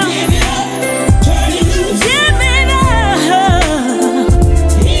yeah, give it up, turn it loose. Give it up,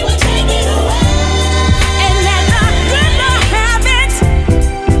 He will take it away. And let the good Lord have it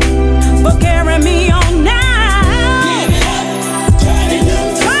for carrying me on now. Give it up, turn it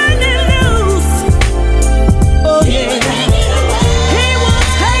loose, turn it loose. Oh yeah.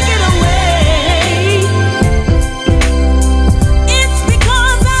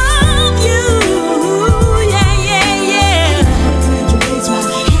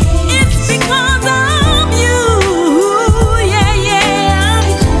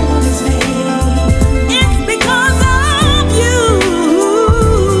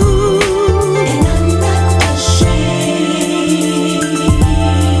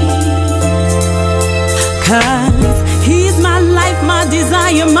 He's my life, my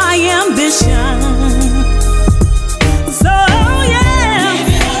desire, my ambition. So yeah,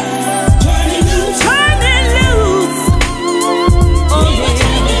 give it up, turn it loose, turn it loose. Oh yeah,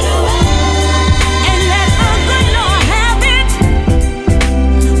 take it away. And let the good Lord have it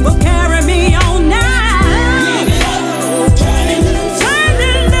for carry me on now. Give it up, turn it loose, turn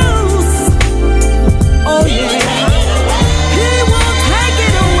it loose. Oh yeah.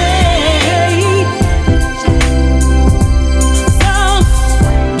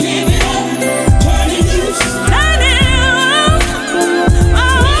 Turn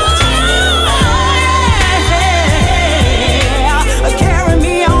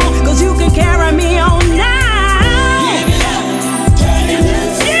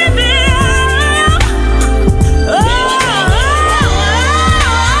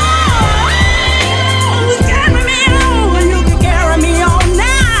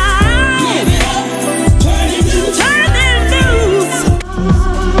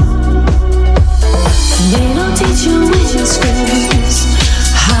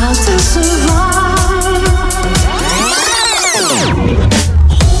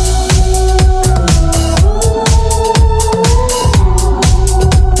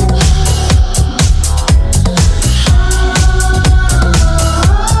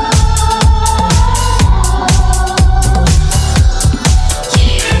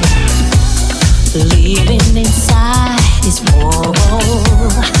Living inside is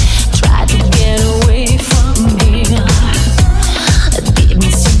horrible. Tried to get away from here.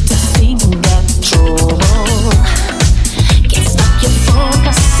 Didn't seem to think that trouble can stop your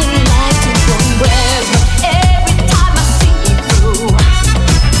focus and light to progress. But every time I see you through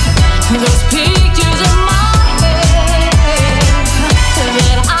those pictures in my head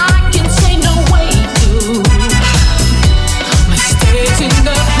that I can say no way to. Mistakes in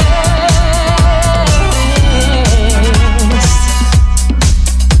the past.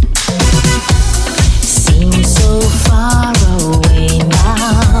 Seems so far away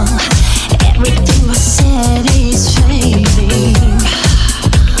now. Everything was said is fading.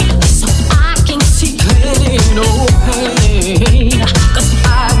 So I can see clearly no pain. 'Cause I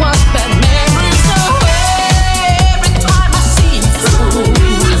was that memories away. Every time I see you through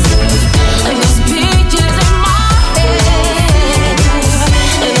those pictures in my head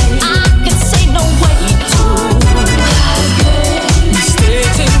that I can say no way to.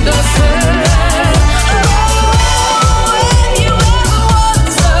 Mistakes in the past. Have you ever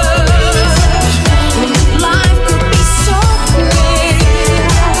wondered if life could be so clear?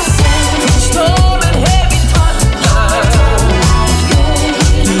 From storm and heavy thunder,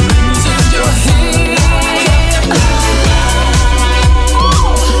 the reason you're here.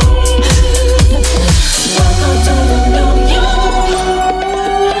 Welcome to the new you.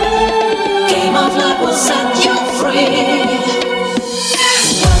 Game of life will set you free.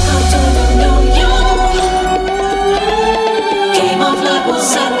 Welcome to the new you. Game of life will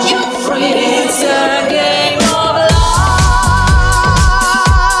set you free. It's a game of life.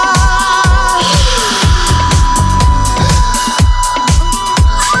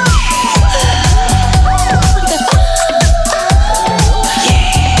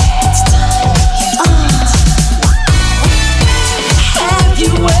 Have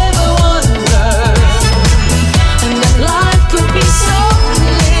you ever wondered that life could be so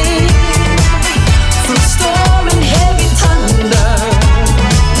clear? From storm and heavy thunder,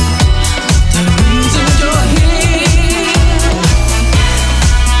 the reason you're here.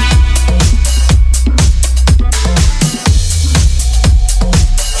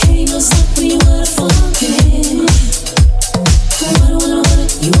 Ain't no stop when you wanna forget.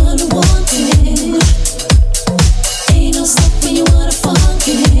 You wanna want it. Ain't no stop when you wanna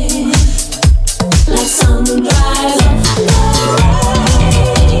forget. Like sunrise of rain.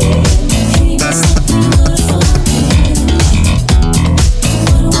 Ain't no stop when you wanna forget.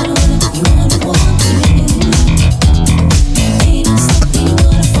 You wanna want it. Ain't no stop when you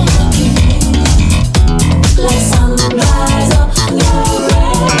wanna forget. Like sunrise of rain.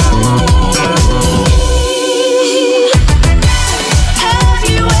 Have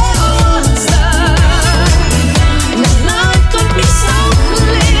you ever wondered that life could be so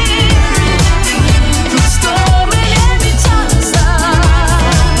clear? From storm and heavy thunder,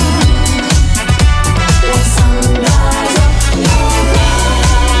 like sunrise of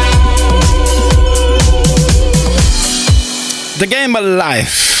The game of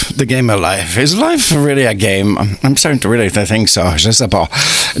life. The game of life. Is life really a game? I'm starting to really think so. Je sais pas.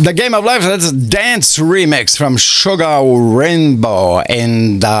 The game of life, that's a dance remix from Sugar Rainbow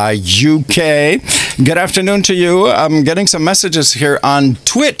in the UK. Good afternoon to you. I'm getting some messages here on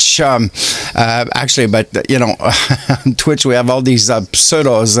Twitch. Actually, but you know, on Twitch we have all these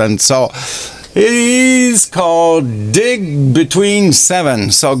pseudos, and so he's called Dig Between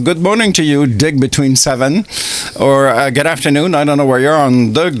 7. So good morning to you, Dig Between 7. Or good afternoon. I don't know where you're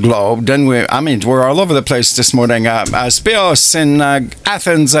on the globe. Then we're all over the place this morning. Spios in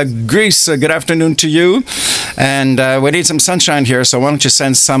Athens, Greece. Good afternoon to you. And we need some sunshine here, so why don't you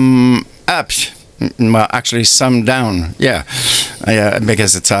send some up? Well, actually, some down. Yeah,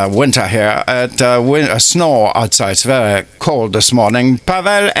 because it's winter here. Snow outside. It's very cold this morning.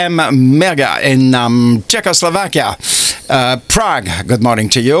 Pavel M. Merga in Czechoslovakia. Prague, good morning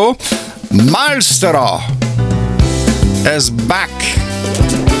to you. Malstero is back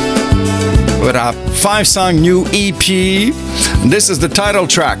with a 5-song new EP. This is the title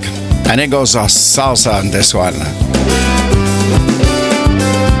track, and it goes salsa on this one.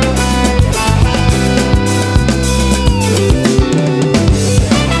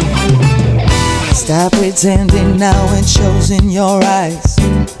 Stop pretending now and shows in your eyes.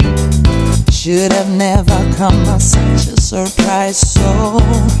 Should have never come as such a surprise. So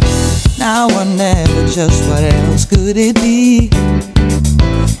now or never, just what else could it be?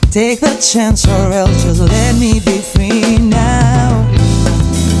 Take the chance or else just let me be free now.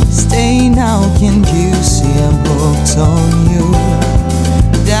 Stay now, can you see I'm hooked on you?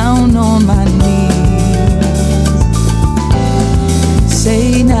 Down on my knees.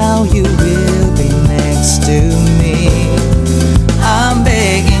 Say now you will be to me. I'm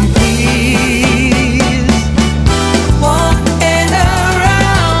begging, please, walking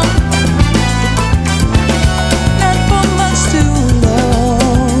around, not for much too long.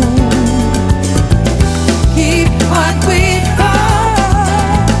 Keep what we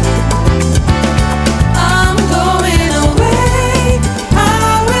found. I'm going away. I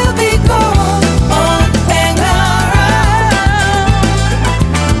will be gone. Walking around,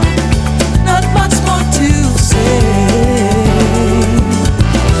 not much more to say.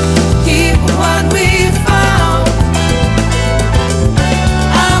 Keep what we found.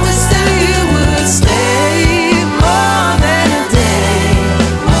 I wish that you would stay more than a day,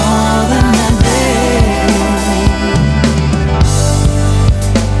 more than a day.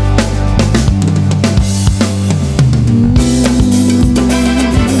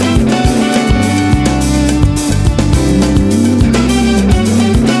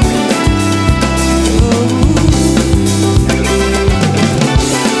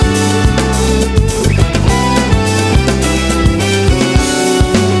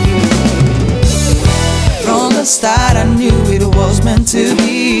 From the start I knew it was meant to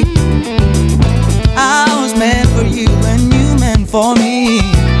be. I was meant for you and you meant for me.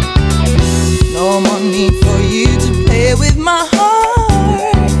 No more need for you to play with my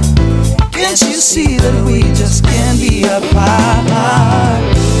heart. Can't you see that we just can't be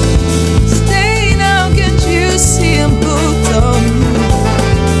apart? Stay now, can't you see I'm hooked on you?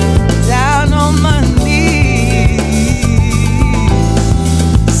 Down on my knees.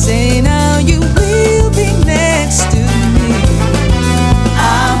 Say now you will be next to me.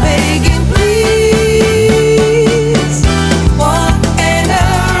 I'm begging, please, walking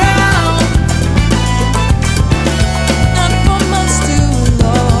around, not for much too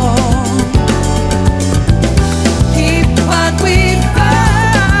long. Keep what we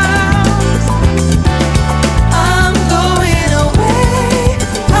found. I'm going away.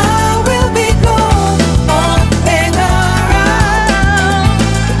 I will be gone. Walking around,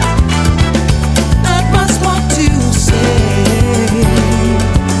 not much more to say.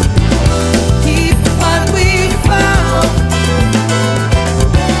 Keep what we found.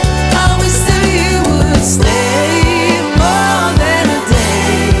 I wish that you would stay more than a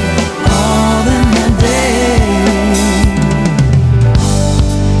day, more than a day.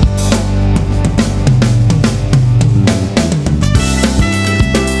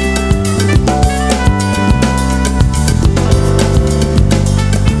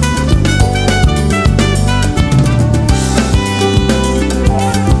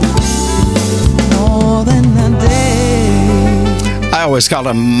 More than a day. I always call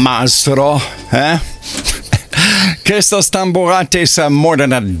him Maestro, eh? Christos Tambourates, More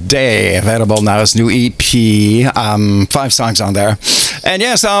Than a Day, available now as new EP. 5 songs on there. And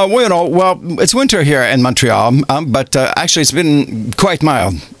yes, it's winter here in Montreal, but actually it's been quite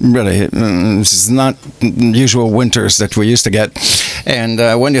mild, really. This is not usual winters that we used to get. And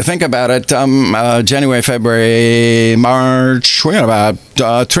when you think about it, January, February, March, we got about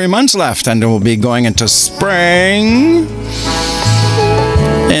 3 months left, and then we'll be going into spring.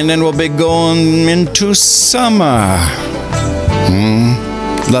 And then we'll be going into summer.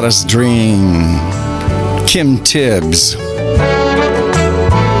 Let us dream. Kim Tibbs.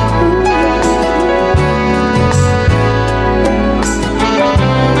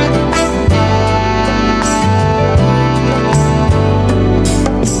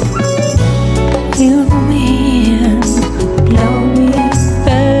 Feel the wind blowing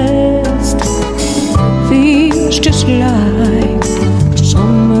fast. Feels just like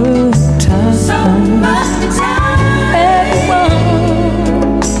summertime.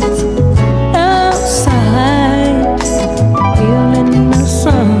 Everyone's outside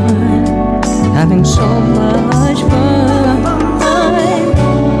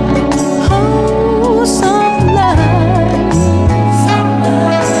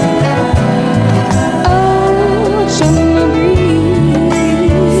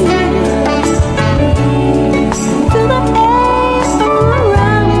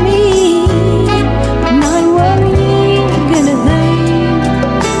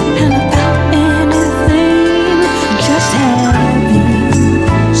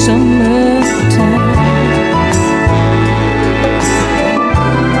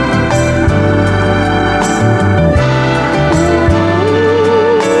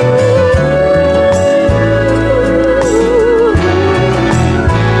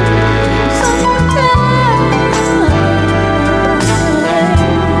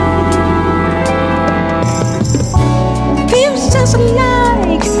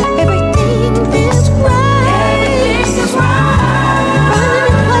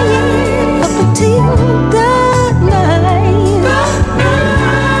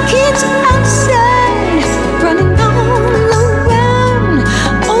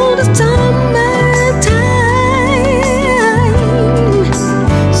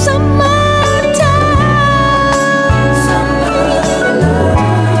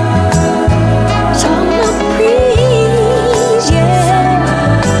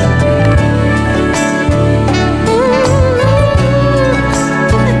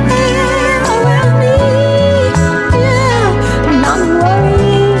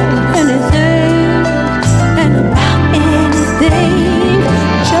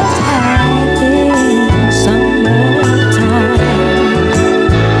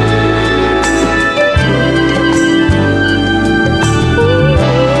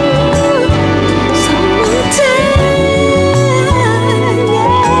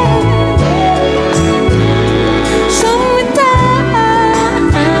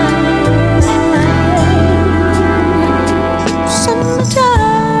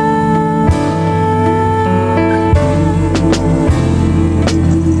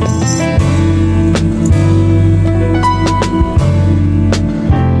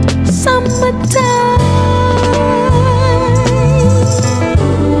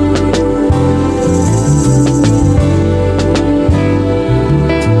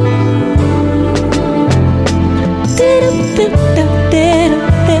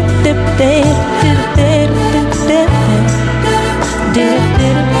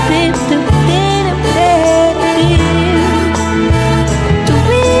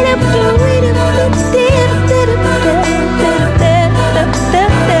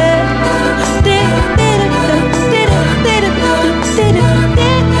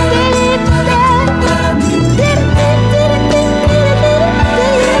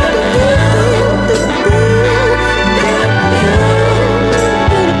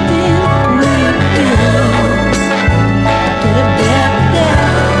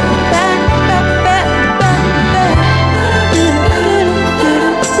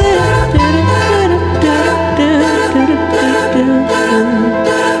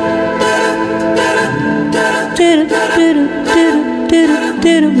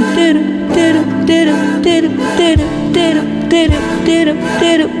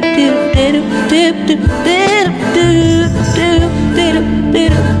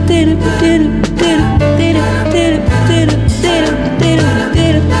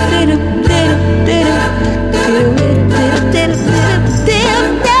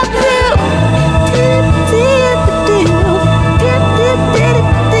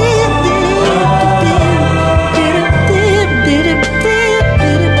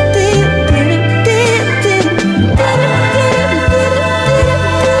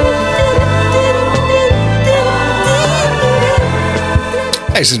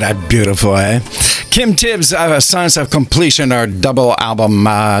Isn't that beautiful, eh? Kim Tibbs, Science of Completion, our double album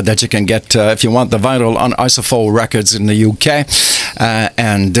that you can get if you want the vinyl on Isophone Records in the UK.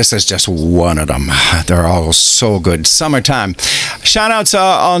 And this is just one of them. They're all so good. Summertime. Shout outs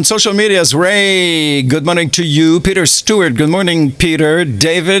on social medias. Ray, good morning to you. Peter Stewart, good morning, Peter.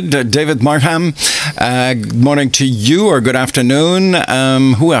 David Marham, good morning to you, or good afternoon.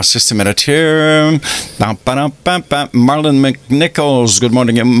 Who else? Just a minute here. Marlon McNichols, good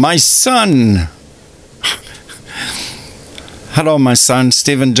morning. My son. Hello, my son,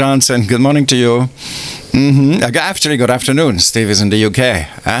 Stephen Johnson. Good morning to you. Actually, good afternoon. Steve is in the UK.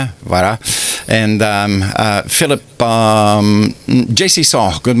 Voilà. And Philip, JC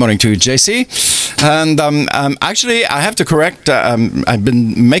Saw. Good morning to you, JC. And actually, I have to correct. I've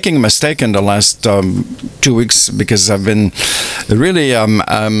been making a mistake in the last 2 weeks because I've been really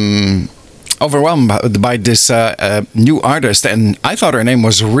overwhelmed by this new artist. And I thought her name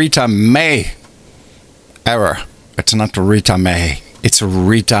was Rita May. Error. It's not Rita May. It's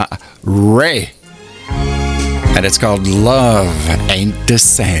Rita Ray. And it's called Love Ain't the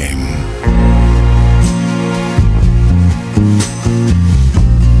Same.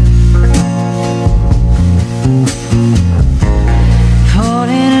 Falling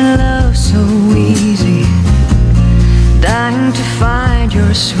in love so easy, dying to find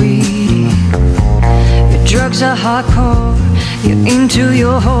your sweetie. Your drugs are hardcore, you're into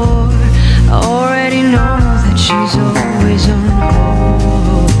your whore. I already know that she's always on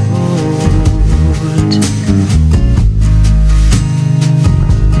hold.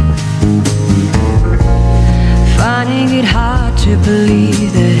 Finding it hard to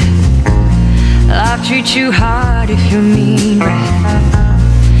believe that life treats you hard if you're mean,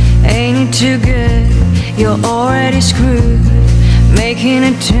 right? Ain't it too good? You're already screwed. Making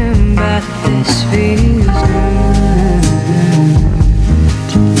a tune, but this feels good.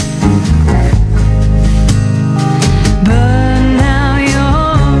 But now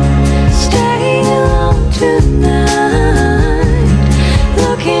you're staying alone tonight,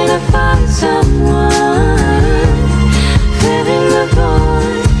 looking to find someone, filling the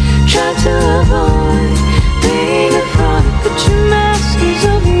void, trying to avoid being in front, but your mask is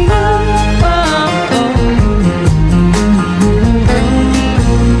over you.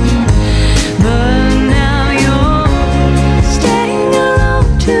 But now you're staying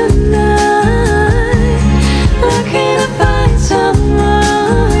alone tonight, looking to find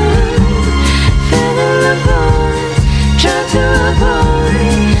someone, filling the void, trying to avoid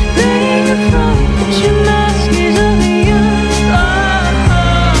being in front, but your mask is over you.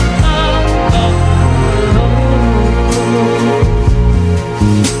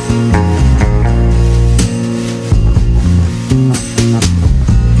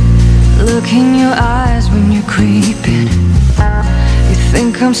 Look in your eyes when you're creeping. You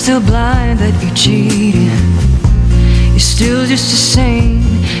think I'm still blind, that you're cheating. You're still just the same.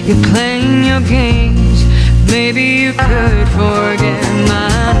 You're playing your games. Maybe you could forget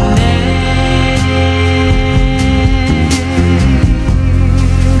my name.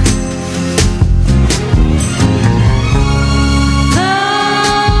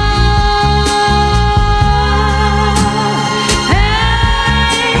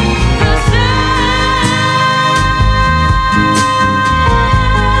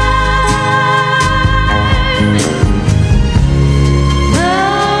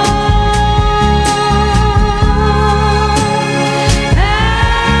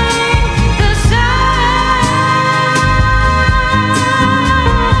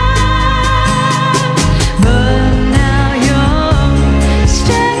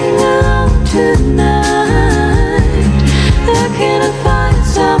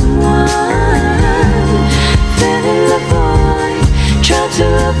 To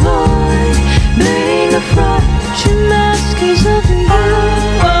avoid being a fraud, but your mask is over you.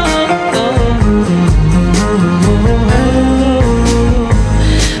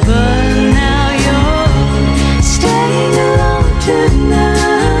 But now you're staying alone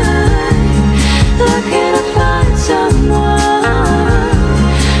tonight, looking to find someone,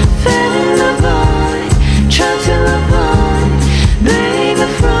 filling the void, trying to avoid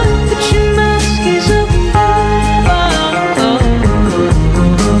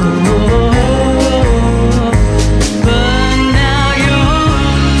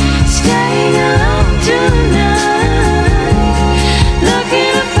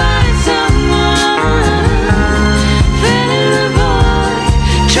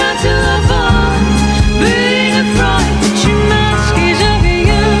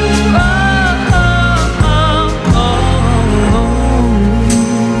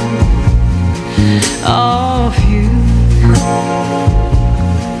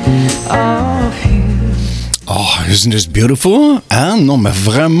of you. Oh, isn't this beautiful? Ah, non, mais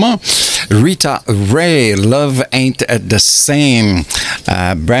vraiment. Rita Ray, Love Ain't the Same.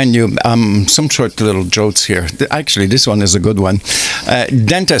 Brand new. Some short little jokes here. Actually, this one is a good one.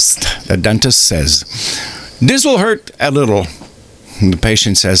 Dentist. The dentist says, "This will hurt a little." And the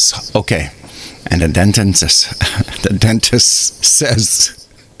patient says, "Okay." And the dentist says,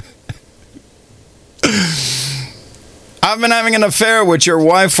 "I've been having an affair with your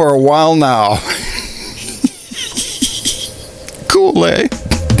wife for a while now." Cool, eh?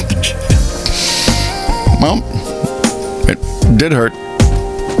 Well, it did hurt.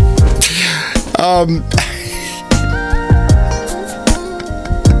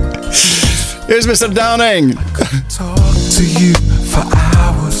 Here's Mr. Downing. I could talk to you for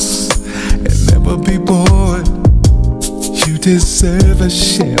hours and never be bored. You deserve a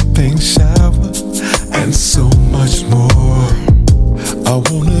champagne shower and so much more. I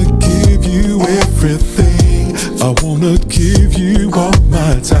wanna give you everything. I wanna give you all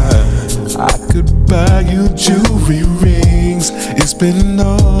my time. I could buy you jewelry rings. It's been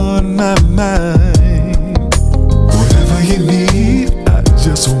on my mind. Whatever you need, I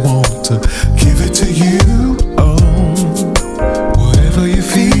just want to give it to you. Oh, whatever you're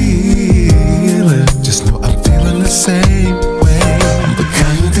feeling, just know I'm feeling the same way. I'm the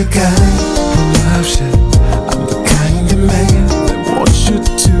kind of guy who loves you. I'm the kind of man that wants you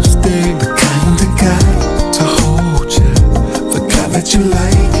to stay. The kind of guy to hold you. The guy that you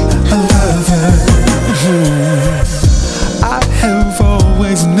like, a lover. I have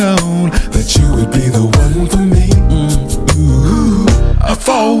always known that you would be the one for me. Ooh, I've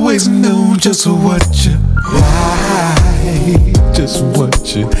always known just what you like, just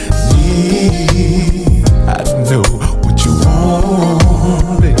what you need. I know what you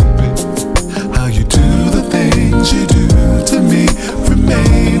want, baby. How you do the things you do to me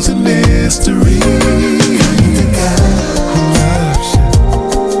remains a mystery. Kind of guy who loves you,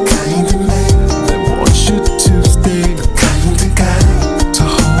 kind of man that wants you to stay, the kind of guy to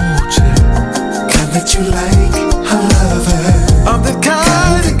hold you, kind that you like, I love her. I'm the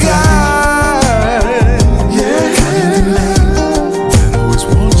kind of guy, yeah, kind of man that always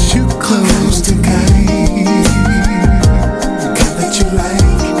wants you close to me, kind that you like,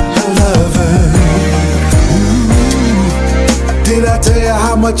 I love her. Ooh, did I tell you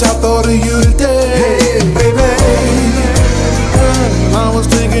how much I thought of you today? Hey, baby, I was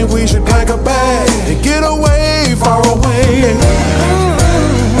thinking we should pack a bag and get away, far away.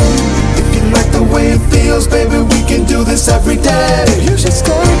 If you like the way it feels, baby, we can do this every day. You should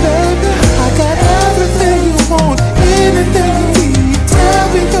stay, baby. I got everything you want, anything you need. Tell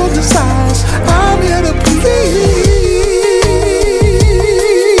me your desires, I'm here to please.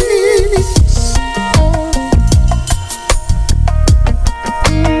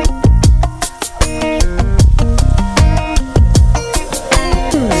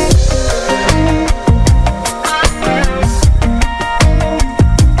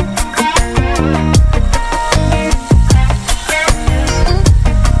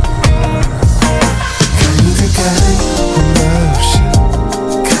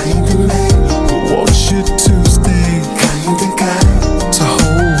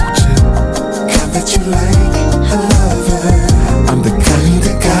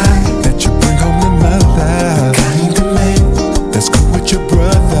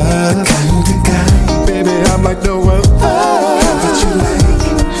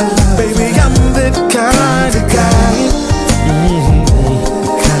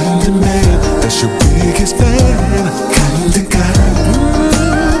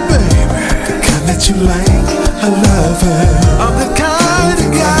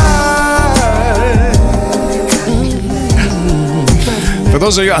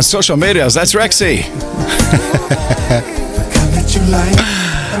 Those of you on social medias, that's Rexy.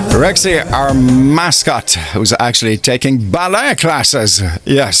 Rexy, our mascot, who's actually taking ballet classes.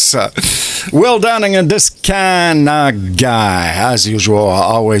 Yes. Will Downing and this kind of guy, as usual,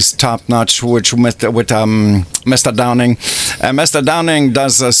 always top notch with Mr. Downing. Mr. Downing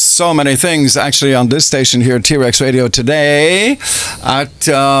does so many things actually on this station here at T-Rex Radio today at,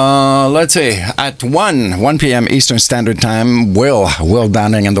 let's see, at 1 p.m. Eastern Standard Time, Will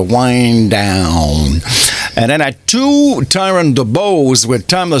Downing and the Wind Down. And then at 2, Tyron DeBose with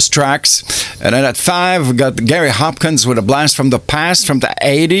Timeless Tracks. And then at 5, we got Gary Hopkins with a blast from the past, from the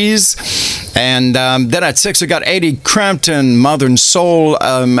 80s. And then at 6, we got Eddie Crampton, Modern Soul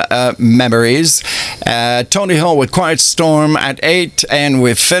Memories. Tony Hill with Quiet Storm at 8. And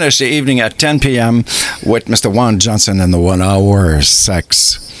we finish the evening at 10 p.m. with Mr. Juan Johnson and the 1 Hour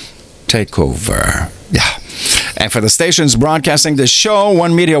Sex Takeover. Yeah. And for the stations broadcasting the show,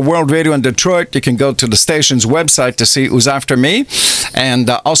 One Media World Radio in Detroit, you can go to the station's website to see who's after me. And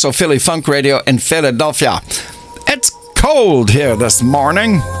also Philly Funk Radio in Philadelphia. It's cold here this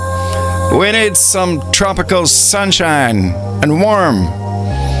morning. We need some tropical sunshine and warm.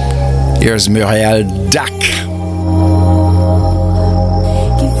 Here's Muriel Dac.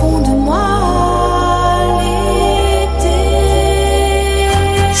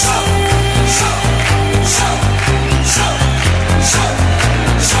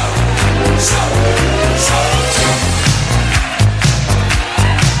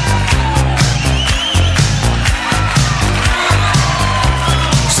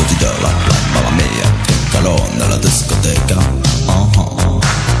 Nella discoteca,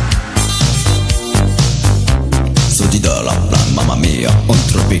 su di la plan, mamma mia, un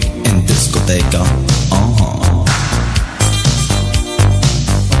troppi in discoteca,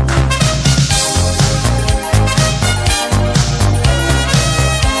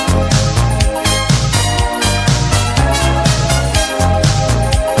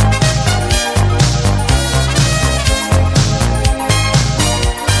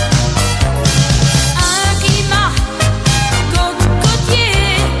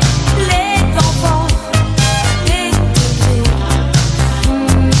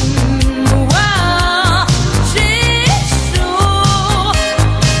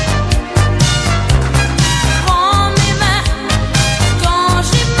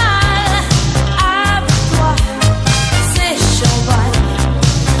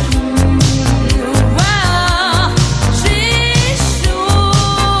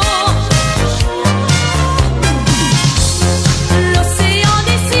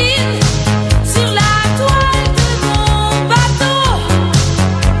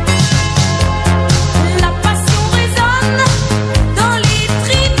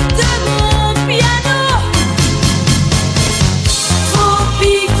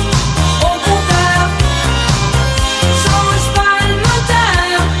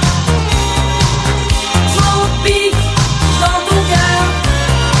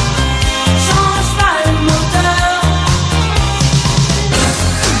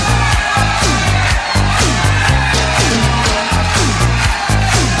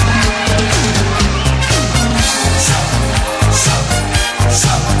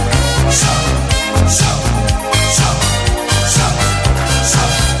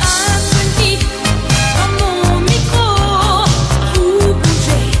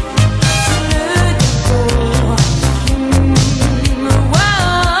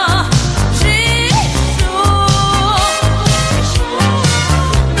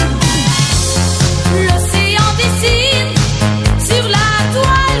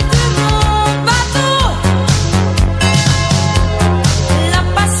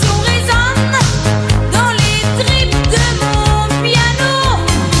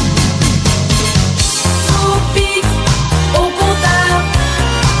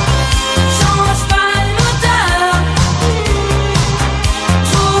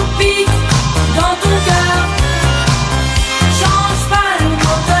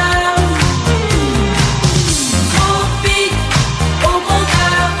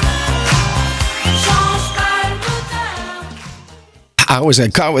 I was in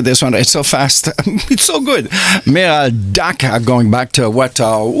a car with this one. It's so fast. It's so good. Muriel Dac, going back to what,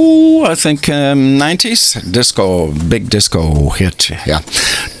 I think 90s? Disco, big disco hit. Yeah.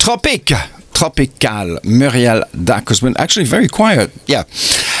 Tropical. Muriel Dac has been actually very quiet. Yeah.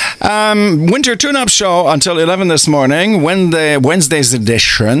 Winter Tune-Up Show until 11 this morning. Wednesday's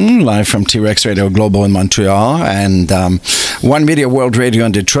edition, live from T-Rex Radio Global in Montreal and One Media World Radio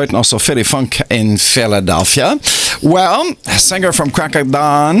in Detroit and also Philly Funk in Philadelphia. Well, a singer from Crack of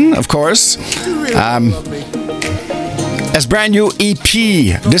Dawn, of course. As brand new EP.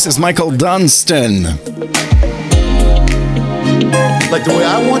 This is Michael Dunstan. Like the way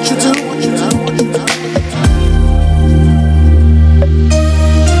I want you to.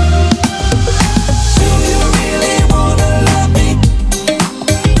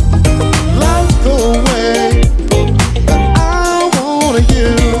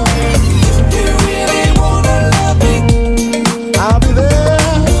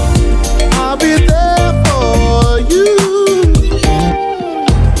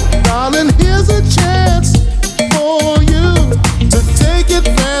 Here's a chance for you to take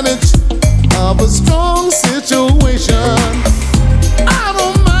advantage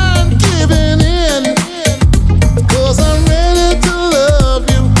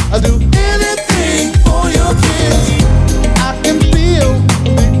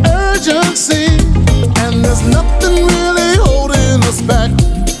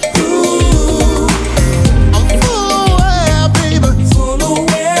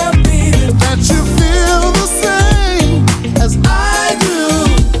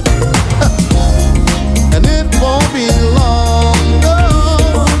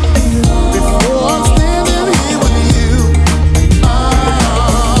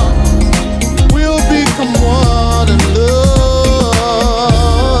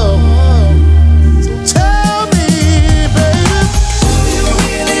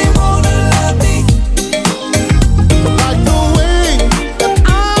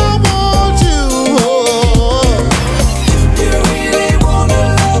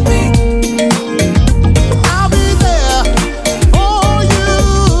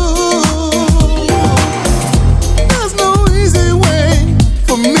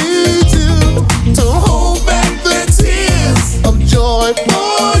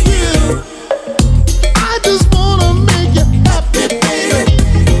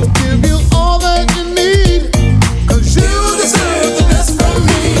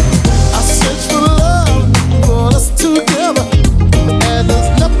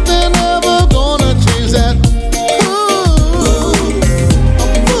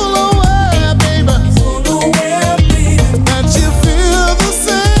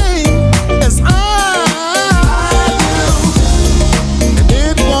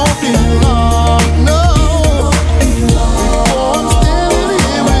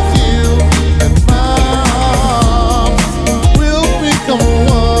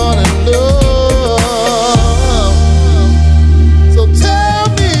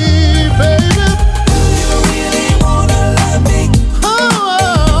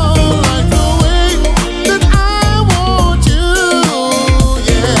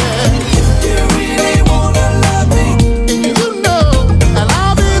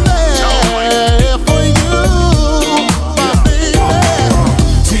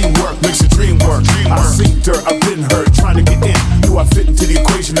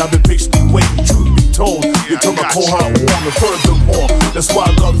I've been patiently waiting, truth be told. You turn my cold heart warm and furthermore. That's why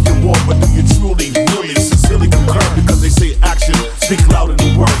I love you more. But do you truly, really, sincerely concur? Because they say action speaks louder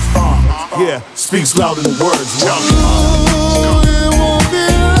than words. Yeah, speaks louder than words. It won't be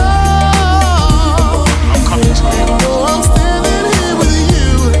long. I'm coming to you. I'm standing here with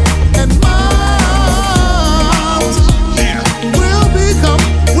you, and my arms will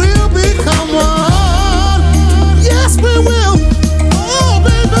become one. Yes, we will. Oh,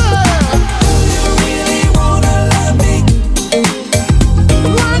 baby. You really wanna love me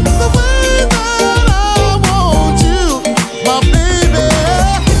like the way that I want you, my baby.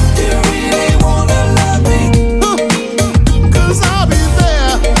 You really wanna love me, 'cause I'll be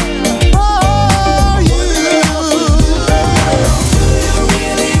there for you. You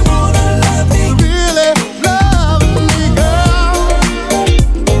really wanna love me, really love me, girl.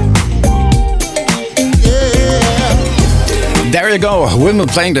 There you go. We've been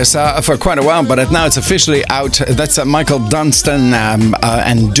playing this for quite a while, but now it's officially out. That's Michael Dunstan.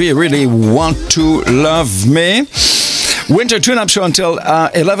 And Do You Really Want to Love Me? Winter Tune-Up Show until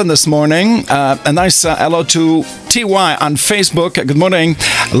 11 this morning. A nice hello to TY on Facebook. Good morning.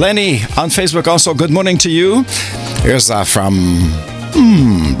 Lenny on Facebook also. Good morning to you. Here's from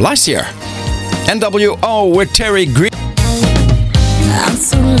last year. NWO with Terry Green. I'm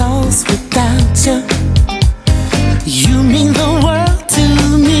so lost without you. You mean the world to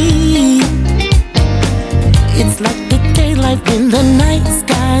me. It's like the daylight when the night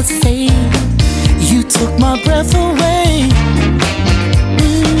skies fade. You took my breath away.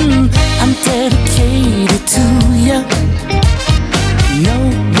 I'm dedicated to you. No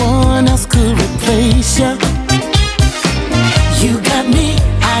one else could replace you. You got me,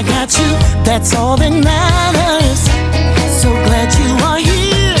 I got you. That's all that matters. So glad you are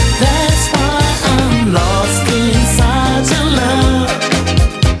here. That's why I'm lost inside your love.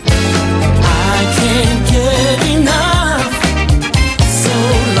 I can't get enough. So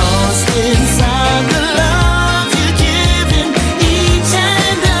lost inside the love you're giving each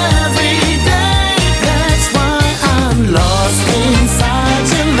and every day. That's why I'm lost inside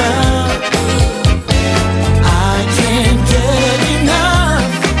your love. I can't get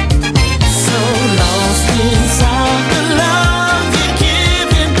enough. So lost inside the love you're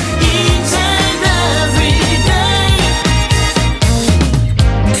giving each and every day.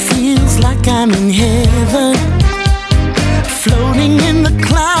 Feels like I'm in heaven, floating in the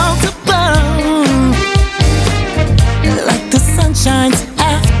clouds above, like the sun shines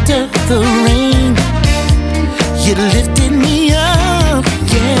after the rain. You lifted me up,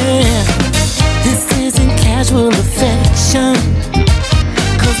 yeah. This isn't casual affection,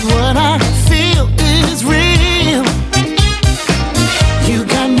 'cause what I feel is real. You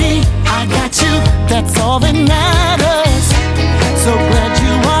got me, I got you, that's all that matters. So glad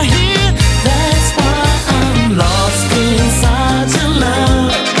you are here, that's why I'm lost inside your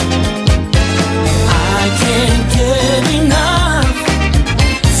love. I can't get enough.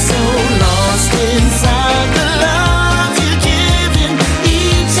 So lost inside the love you're giving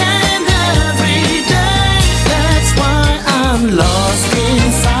each and every day. That's why I'm lost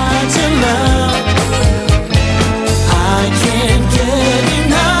inside your love. I can't get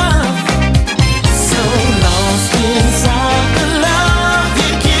enough. So lost inside the love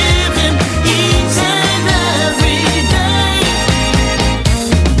you're giving each and every day.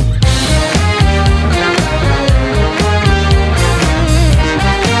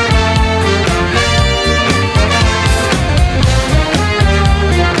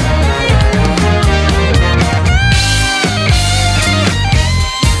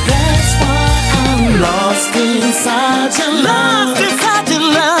 That's why I'm lost inside your love. Lost inside your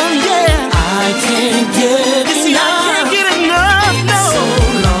love, yeah. I can't get enough. I can't get enough, no. So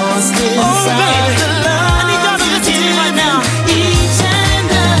lost inside the love. I need y'all to listen to me right now. Each and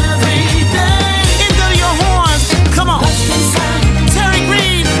every day. Into your horns, come on. Lost inside Terry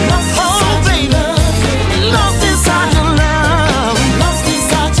Green. Oh, baby. Lost inside your love. Lost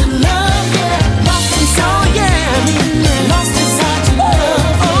inside your love, yeah. Lost inside, oh, yeah. Lost inside your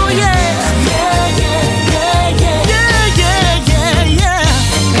love. Oh, yeah. Yeah, yeah, yeah, yeah. Yeah, yeah, yeah, yeah.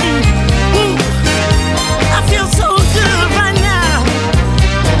 Ooh. I feel so good right now.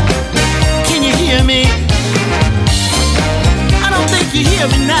 Can you hear me? I don't think you hear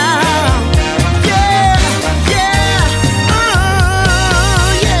me now. Yeah, yeah,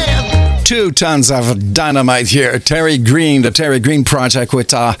 oh, yeah. 2 tons of dynamite here. Terry Green, the Terry Green Project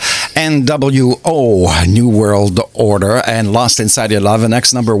with NWO, New World Order, and Lost Inside Your Love, and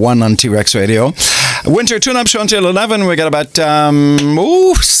next number 1 on T-Rex Radio. Winter Tune-Up Show until 11. We got about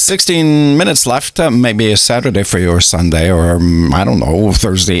 16 minutes left. Maybe a Saturday for you or Sunday or, I don't know,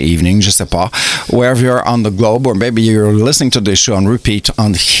 Thursday evening, je sais pas. Wherever you're on the globe, or maybe you're listening to this show on repeat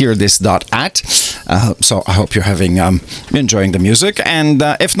on hearthis.at. So I hope you're enjoying the music. And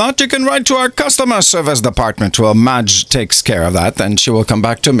if not, you can write to our customer service department. Well, Madge takes care of that, and she will come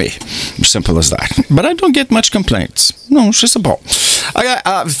back to me. Simple as that. But I don't get much complaints. No, je sais pas. Okay,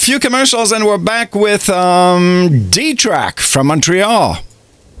 a few commercials, and we're back with D-Track from Montreal.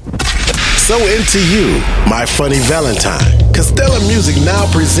 So Into You, My Funny Valentine. Castella Music now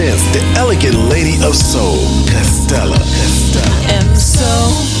presents the elegant lady of soul, Castella. And so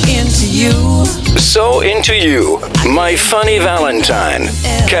into you. So Into You, My Funny Valentine.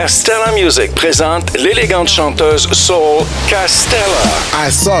 Castella Music présente l'élégante chanteuse soul Castella. I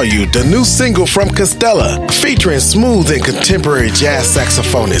Saw You, the new single from Castella, featuring smooth and contemporary jazz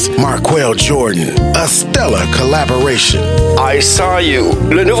saxophonist Marquel Jordan. A stellar collaboration. I Saw You,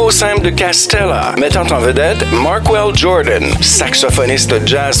 le nouveau simple de Castella, mettant en vedette Marquel Jordan, saxophoniste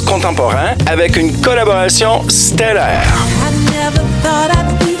jazz contemporain, avec une collaboration stellaire. I never thought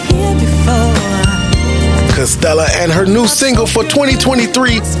I'd be here before. Castella and her new single for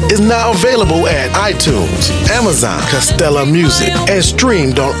 2023 is now available at iTunes, Amazon, Castella Music, and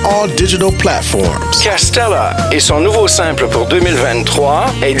streamed on all digital platforms. Castella et son nouveau simple pour 2023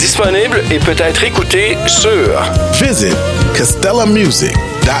 est disponible et peut être écouté sur Visit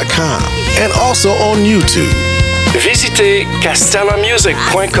CastellaMusic.com and also on YouTube. Visitez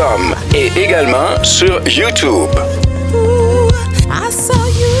castellamusic.com et également sur YouTube. I saw you.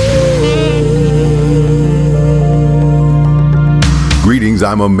 Greetings,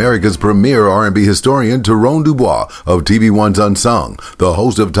 I'm America's premier R&B historian, Tyrone Dubois of TV1's Unsung, the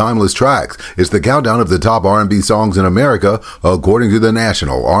host of Timeless Tracks. It's the countdown of the top R&B songs in America according to the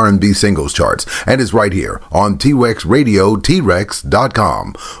National R&B Singles Charts. And it's right here on T-Rex Radio,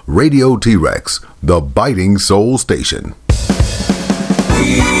 T-Rex.com. Radio T-Rex, the biting soul station.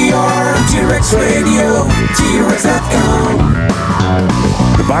 We are T-Rex Radio, T-Rex.com.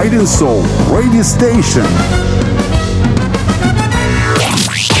 The biting soul radio station.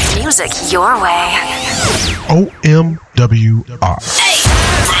 Music your way. OMWR.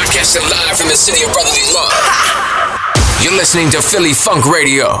 Broadcasting live from the city of brotherly love. You're listening to Philly Funk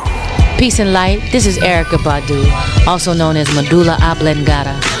Radio. Peace and light. This is Erykah Badu, also known as Medulla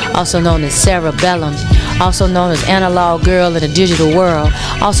Oblongata, also known as Cerebellum, also known as Analog Girl in the Digital World,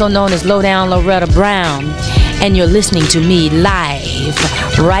 also known as Lowdown Loretta Brown. And you're listening to me live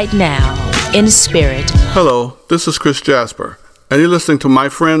right now in spirit. Hello, this is Chris Jasper, and you're listening to my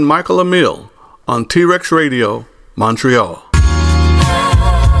friend Michael Amil on T-Rex Radio, Montreal.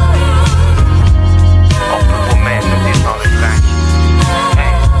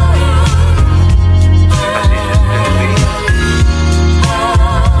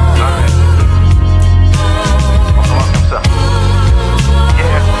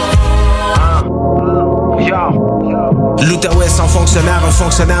 L'Outaouais sans fonctionnaire, un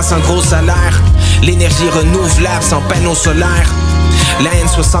fonctionnaire sans gros salaire. L'énergie renouvelable sans panneaux solaires. La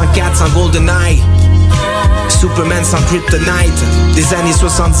N64 sans GoldenEye. Superman sans Kryptonite. Des années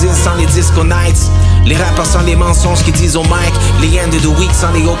 70 sans les Disco Nights. Les rappeurs sans les mensonges qui disent au mic. Les end of the week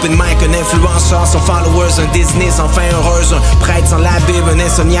sans les open mic. Un influenceur sans followers. Un Disney sans fin heureuse. Un prêtre sans la Bible. Un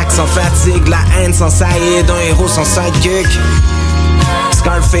insomniaque sans fatigue. La haine sans Saïd. Un héros sans sidekick.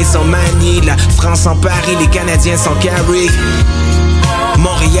 Scarface sans Manny, la France sans Paris, les Canadiens sans Carrie.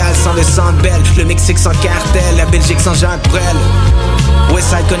 Montréal sans le Centre Bell, le Mexique sans Cartel, la Belgique sans Jacques Brel.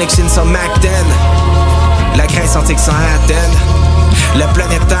 Westside Connection sans MacDen, la Grèce antique sans Athènes. La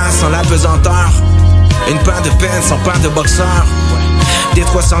planète Terre sans la pesanteur, une paire de peine sans paire de boxeurs.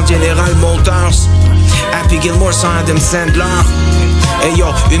 Détroit sans General Motors, Happy Gilmore sans Adam Sandler. Hey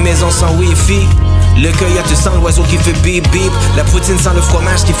yo, une maison sans Wi-Fi. Le coyote sans l'oiseau qui fait beep beep. La poutine sans le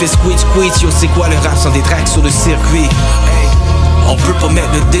fromage qui fait squeak squeak. Yo, c'est quoi le rap sans des tracks sur le circuit? Hey, on peut pas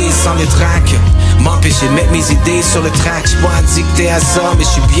mettre le D sans le track. M'empêcher de mettre mes idées sur le track. J'suis pas addicté à ça, mais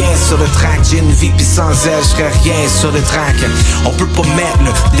j'suis bien sur le track. J'ai une vie pis sans elle, j'serais rien sur le track. On peut pas mettre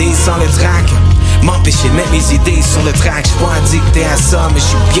le D sans le track. M'empêcher de mettre mes idées sur le track. J'suis pas addicté à ça, mais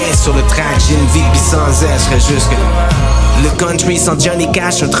j'suis bien sur le track. J'ai une vie pis sans elle, j'serais juste que... Le country sans Johnny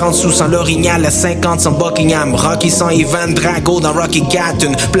Cash, un 30 sous sans l'orignal, la 50 sans Buckingham, Rocky sans Ivan Drago dans Rocky 4,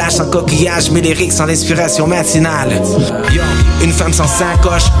 une plage sans coquillage, mais lyrics sans l'inspiration matinale. Yo, une femme sans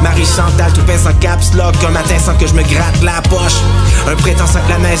sacoche, Marie Chantal, tout pain sans caps lock, un matin sans que je me gratte la poche. Un prétend sans que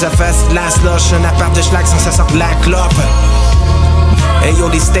la neige fasse la slush, un appart de schlag sans ça sente la clope. Hey yo,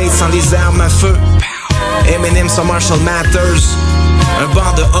 les States sans les armes à feu, Eminem sans Marshall Mathers. Un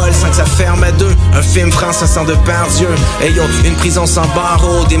bar de hall sans que ça ferme à deux. Un film français sans de Pardieu. Hey yo, une prison sans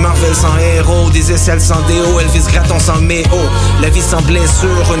barreaux. Des Marvel sans héros. Des aisselles sans déo. Elvis Gratton sans méo. La vie sans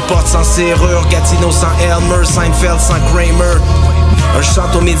blessure. Une porte sans serrure. Gatineau sans Elmer. Seinfeld sans Kramer. Un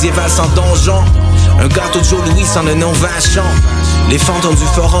château médiéval sans donjon. Un gâteau de Joe Louis sans le nom Vachon. Les fantômes du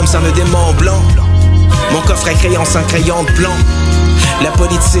forum sans le démon blanc. Mon coffre à crayon sans crayon de plomb. La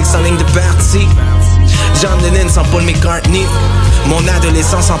politique sans ligne de parti. John Lennon sans Paul McCartney. Mon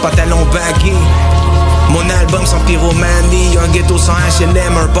adolescence sans pantalon baggy. Mon album sans pyromanie. Un ghetto sans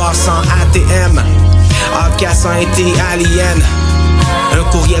H&M. Un bar sans ATM. Outcast sans été alien. Un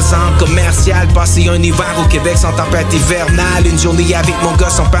courriel sans commercial. Passer un hiver au Québec sans tempête hivernale. Une journée avec mon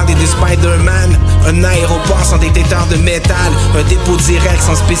gosse sans parler de Spider-Man. Un aéroport sans détecteur de métal. Un dépôt direct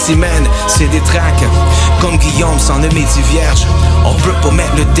sans spécimen. C'est des tracks comme Guillaume sans le métier vierge. On peut pas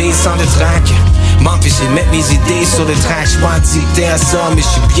mettre le dé sans le track. M'empêcher de mettre mes idées sur le track. J'suis pas addicté à ça mais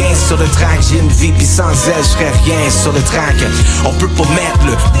j'suis bien sur le track. J'ai une vie pis sans elle j'serais rien sur le track. On peut pas mettre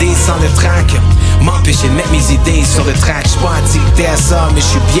le dé sans le track. M'empêcher de mettre mes idées sur le track. J'suis pas addicté à ça mais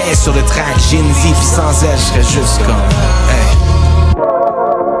j'suis bien sur le track. J'ai une vie pis sans elle j'serais juste comme hey.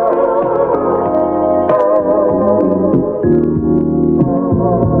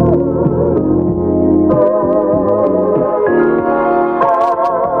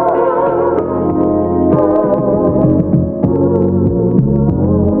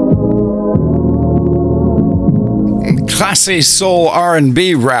 Classy soul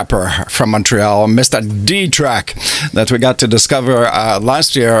R&B rapper from Montreal, Mr. D-Track, that we got to discover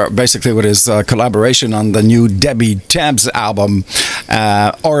last year, basically with his collaboration on the new Debbie Tabbs album,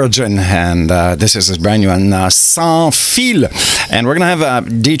 Origin, and this is his brand new one, Sans Fil. And we're going to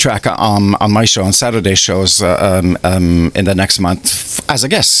have D-Track on my show, on Saturday shows in the next month as a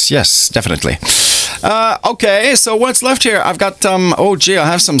guest. Yes, definitely. Okay, so what's left here? I've got, oh gee, I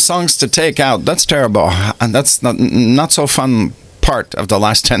have some songs to take out. That's terrible. And that's not so fun part of the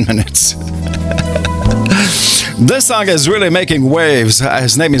last 10 minutes. This song is really making waves.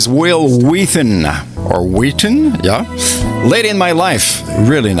 His name is Will Wheaton. Or Wheaton, yeah. Lady in My Life,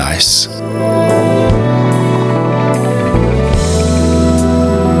 really nice.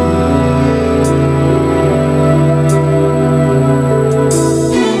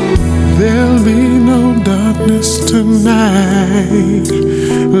 There'll be no darkness tonight,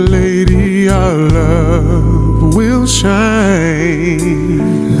 lady, our love will shine,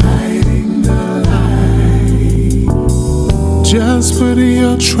 lighting the light. Just put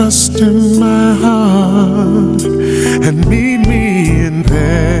your trust in my heart and meet me in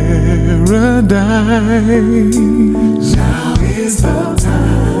paradise. Now is the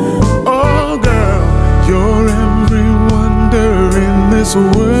time. Oh girl, you're every wonder in this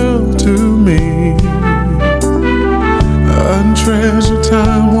world to me. Untreasured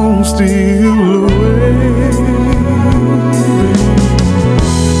time won't steal away.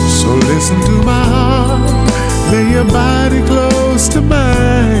 So listen to my heart, lay your body close to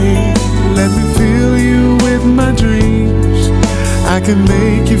mine. Let me fill you with my dreams. I can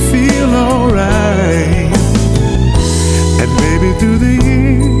make you feel alright. And baby, through the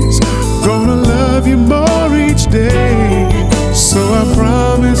years, gonna love you more each day. So I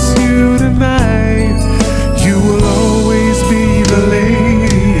promise you tonight, you will always be the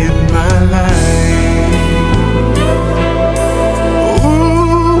lady in my life.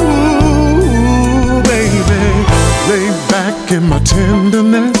 Ooh, baby, lay back in my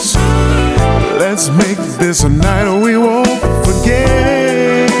tenderness. Let's make this a night we won't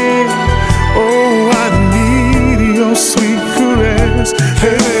forget. Oh, I need your sweet caress.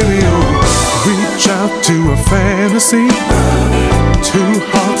 Hey baby, oh, reach out to a fantasy. Two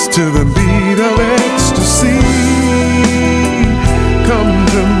hearts to the beat of ecstasy. Come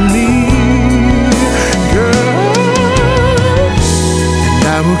to me, girl, and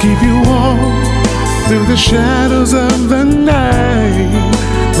I will keep you warm through the shadows of the night.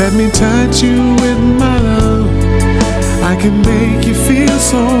 Let me touch you with my love. I can make you feel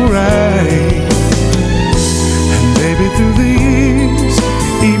so right. And baby, through the years,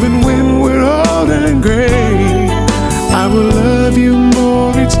 even when we're old and gray, I will love you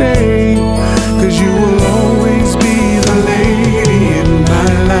more each day. 'Cause you will always be the lady in my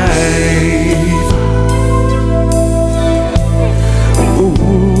life.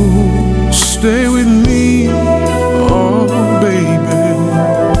 Ooh, stay with me, oh baby.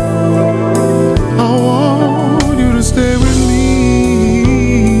 I want you to stay with me.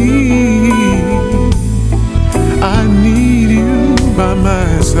 I need you by my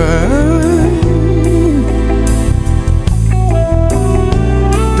side.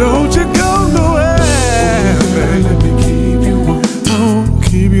 Don't you go nowhere. Let me keep you warm.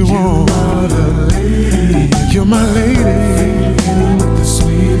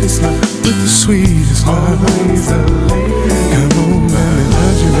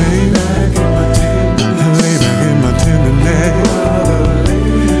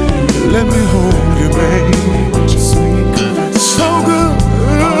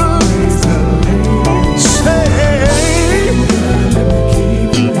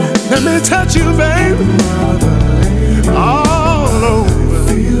 Let me touch you, baby. All over.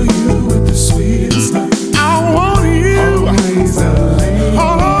 Feel you with the sweetest love. I want you. Always a lady.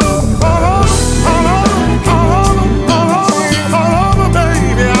 All over,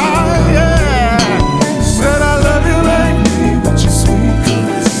 baby. Yeah. Said I love you, lady. With your sweet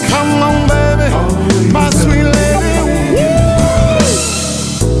caress. Come on, baby. Always my sweet lady.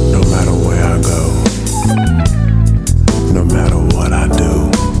 No matter where I go, no matter what I do,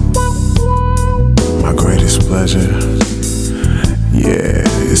 my greatest pleasure, yeah,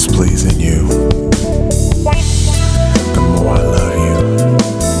 is pleasing you. The more I love you,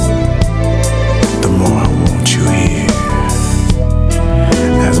 the more I want you here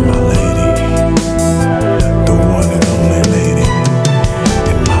as my lady, the one and only lady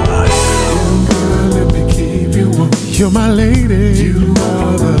in my life. Oh girl, let me keep you warm. You're my lady. You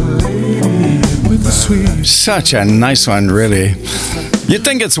are the lady with the sweet. Such a nice one, really. You'd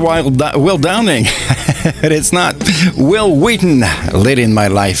think it's Will Downing, but it's not. Will Wheaton, Lady in My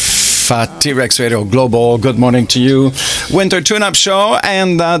Life. T-Rex Radio Global, good morning to you. Winter Tune-Up Show,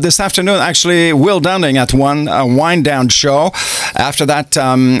 and this afternoon, actually, Will Downing at 1, a wind-down show. After that,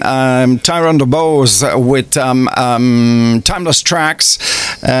 Tyrone DeBose with Timeless Tracks.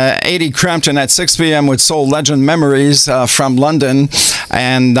 80 Crampton at 6 p.m. with Soul Legend Memories from London.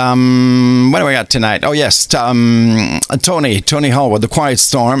 And what do we got tonight? Oh, yes, Tony Hall with The Quiet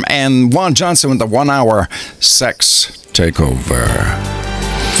Storm, and Juan Johnson with the 1 hour Sex Takeover.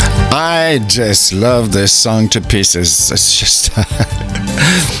 I just love this song to pieces. It's just...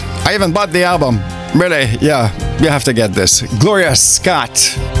 I even bought the album. Really, yeah, you have to get this. Gloria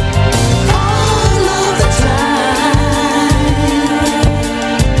Scott.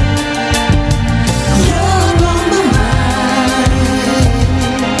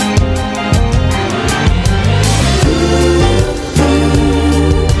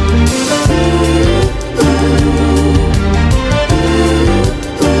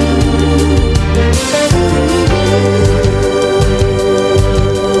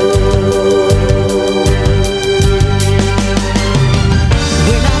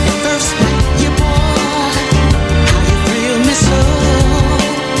 When I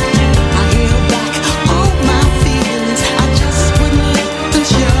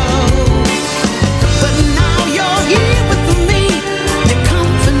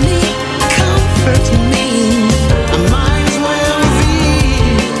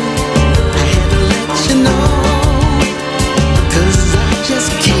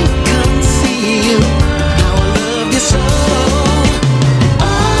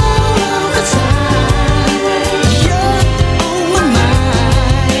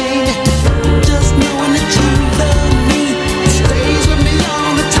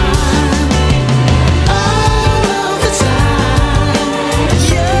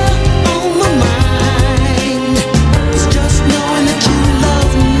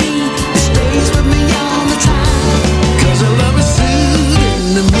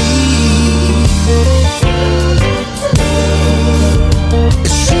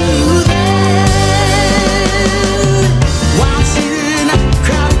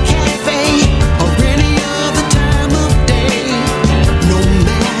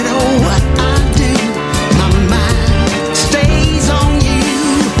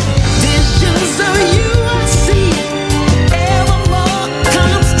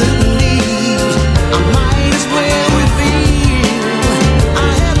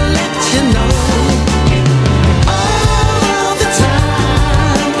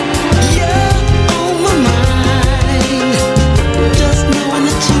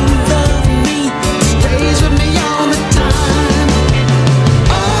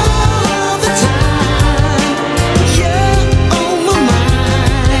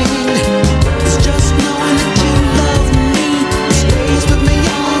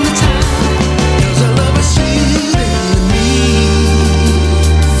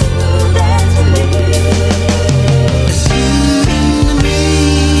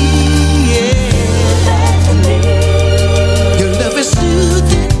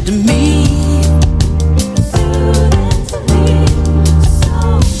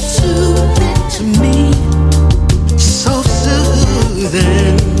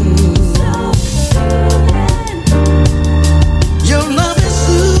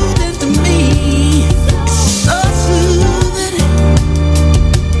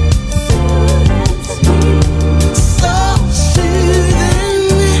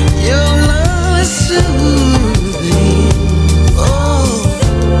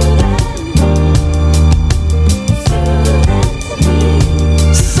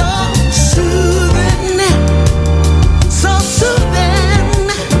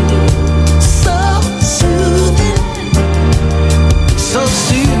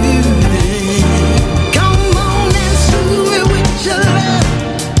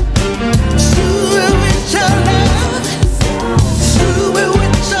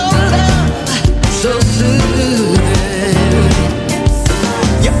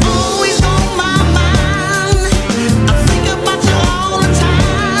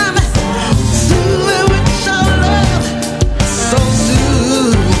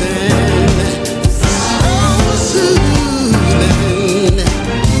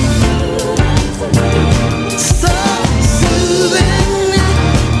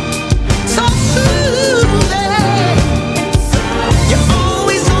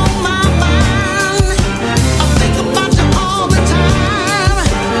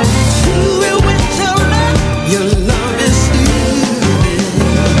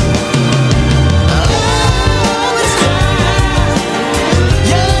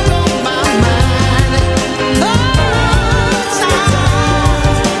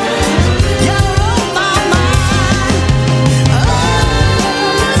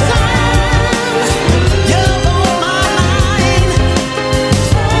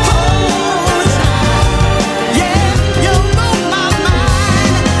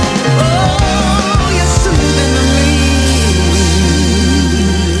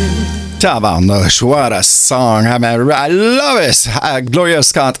Tabarnouche, what a song. I love it. Gloria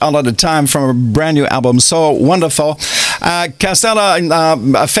Scott, All of the Time from a brand new album. So wonderful. Castella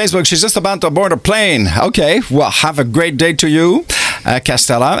on Facebook, she's just about to board a plane. Okay, well, have a great day to you,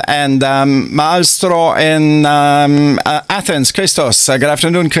 Castella. And Maestro in Athens, Christos. Good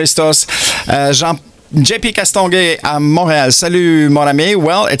afternoon, Christos. JP Castonguay à Montréal. Salut, mon ami.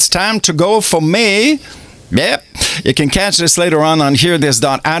 Well, it's time to go for me. Yep. You can catch this later on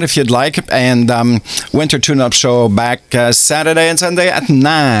hearthis.at if you'd like. And Winter Tune-Up Show back Saturday and Sunday at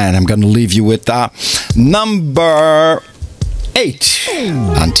 9. I'm going to leave you with number 8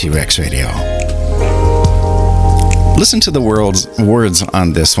 on T-Rex Radio. Listen to the words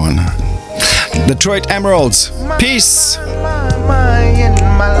on this one. Detroit Emeralds. Peace.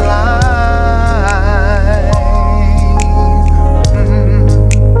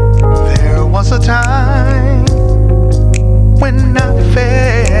 There was a time when I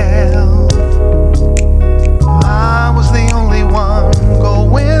felt I was the only one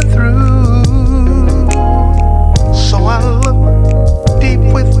going through. So I looked deep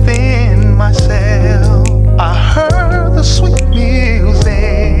within myself. I heard the sweet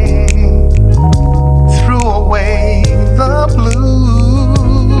music, threw away the blues.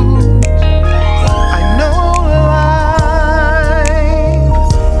 I know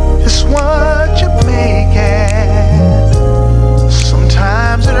life is what you make it.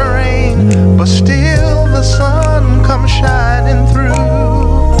 Sometimes it rains, but still the sun comes shining through.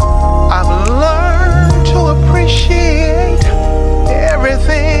 I've learned to appreciate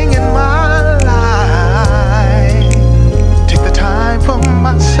everything in my life. Take the time for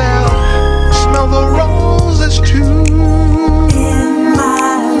myself, smell the roses too. In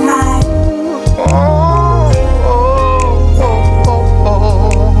my life.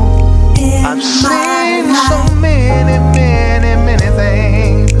 I've seen so many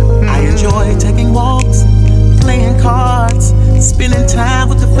things. I enjoy taking walks, playing cards, spending time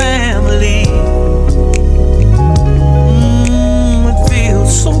with the family. It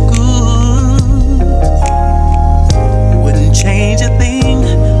feels so good. Wouldn't change a thing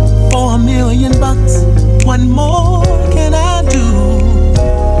for $1 million. What more can I do?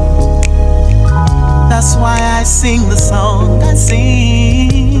 That's why I sing the song I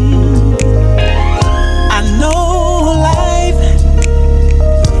sing. I know life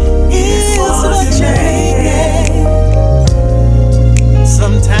is what you make it.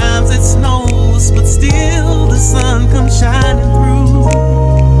 Sometimes it snows, but still the sun comes shining through.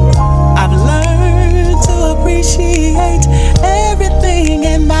 I've learned to appreciate everything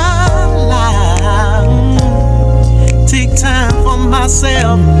in my life. Take time for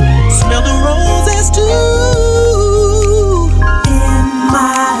myself, smell the roses too. In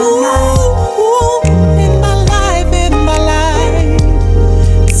my life, in my life, in my life,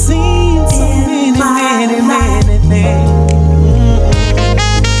 seen so many things.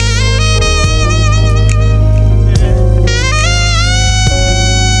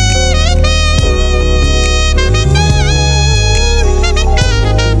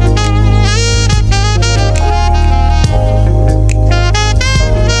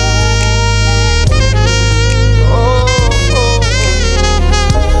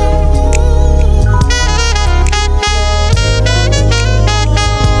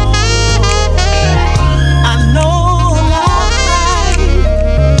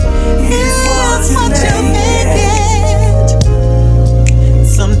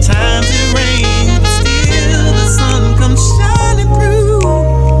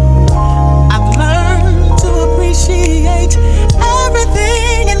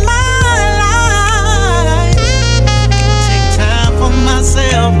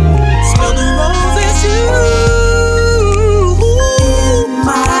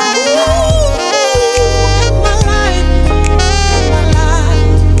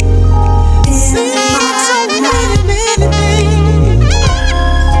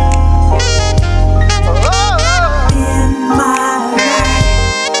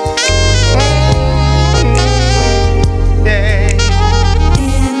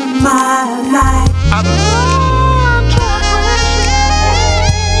 I've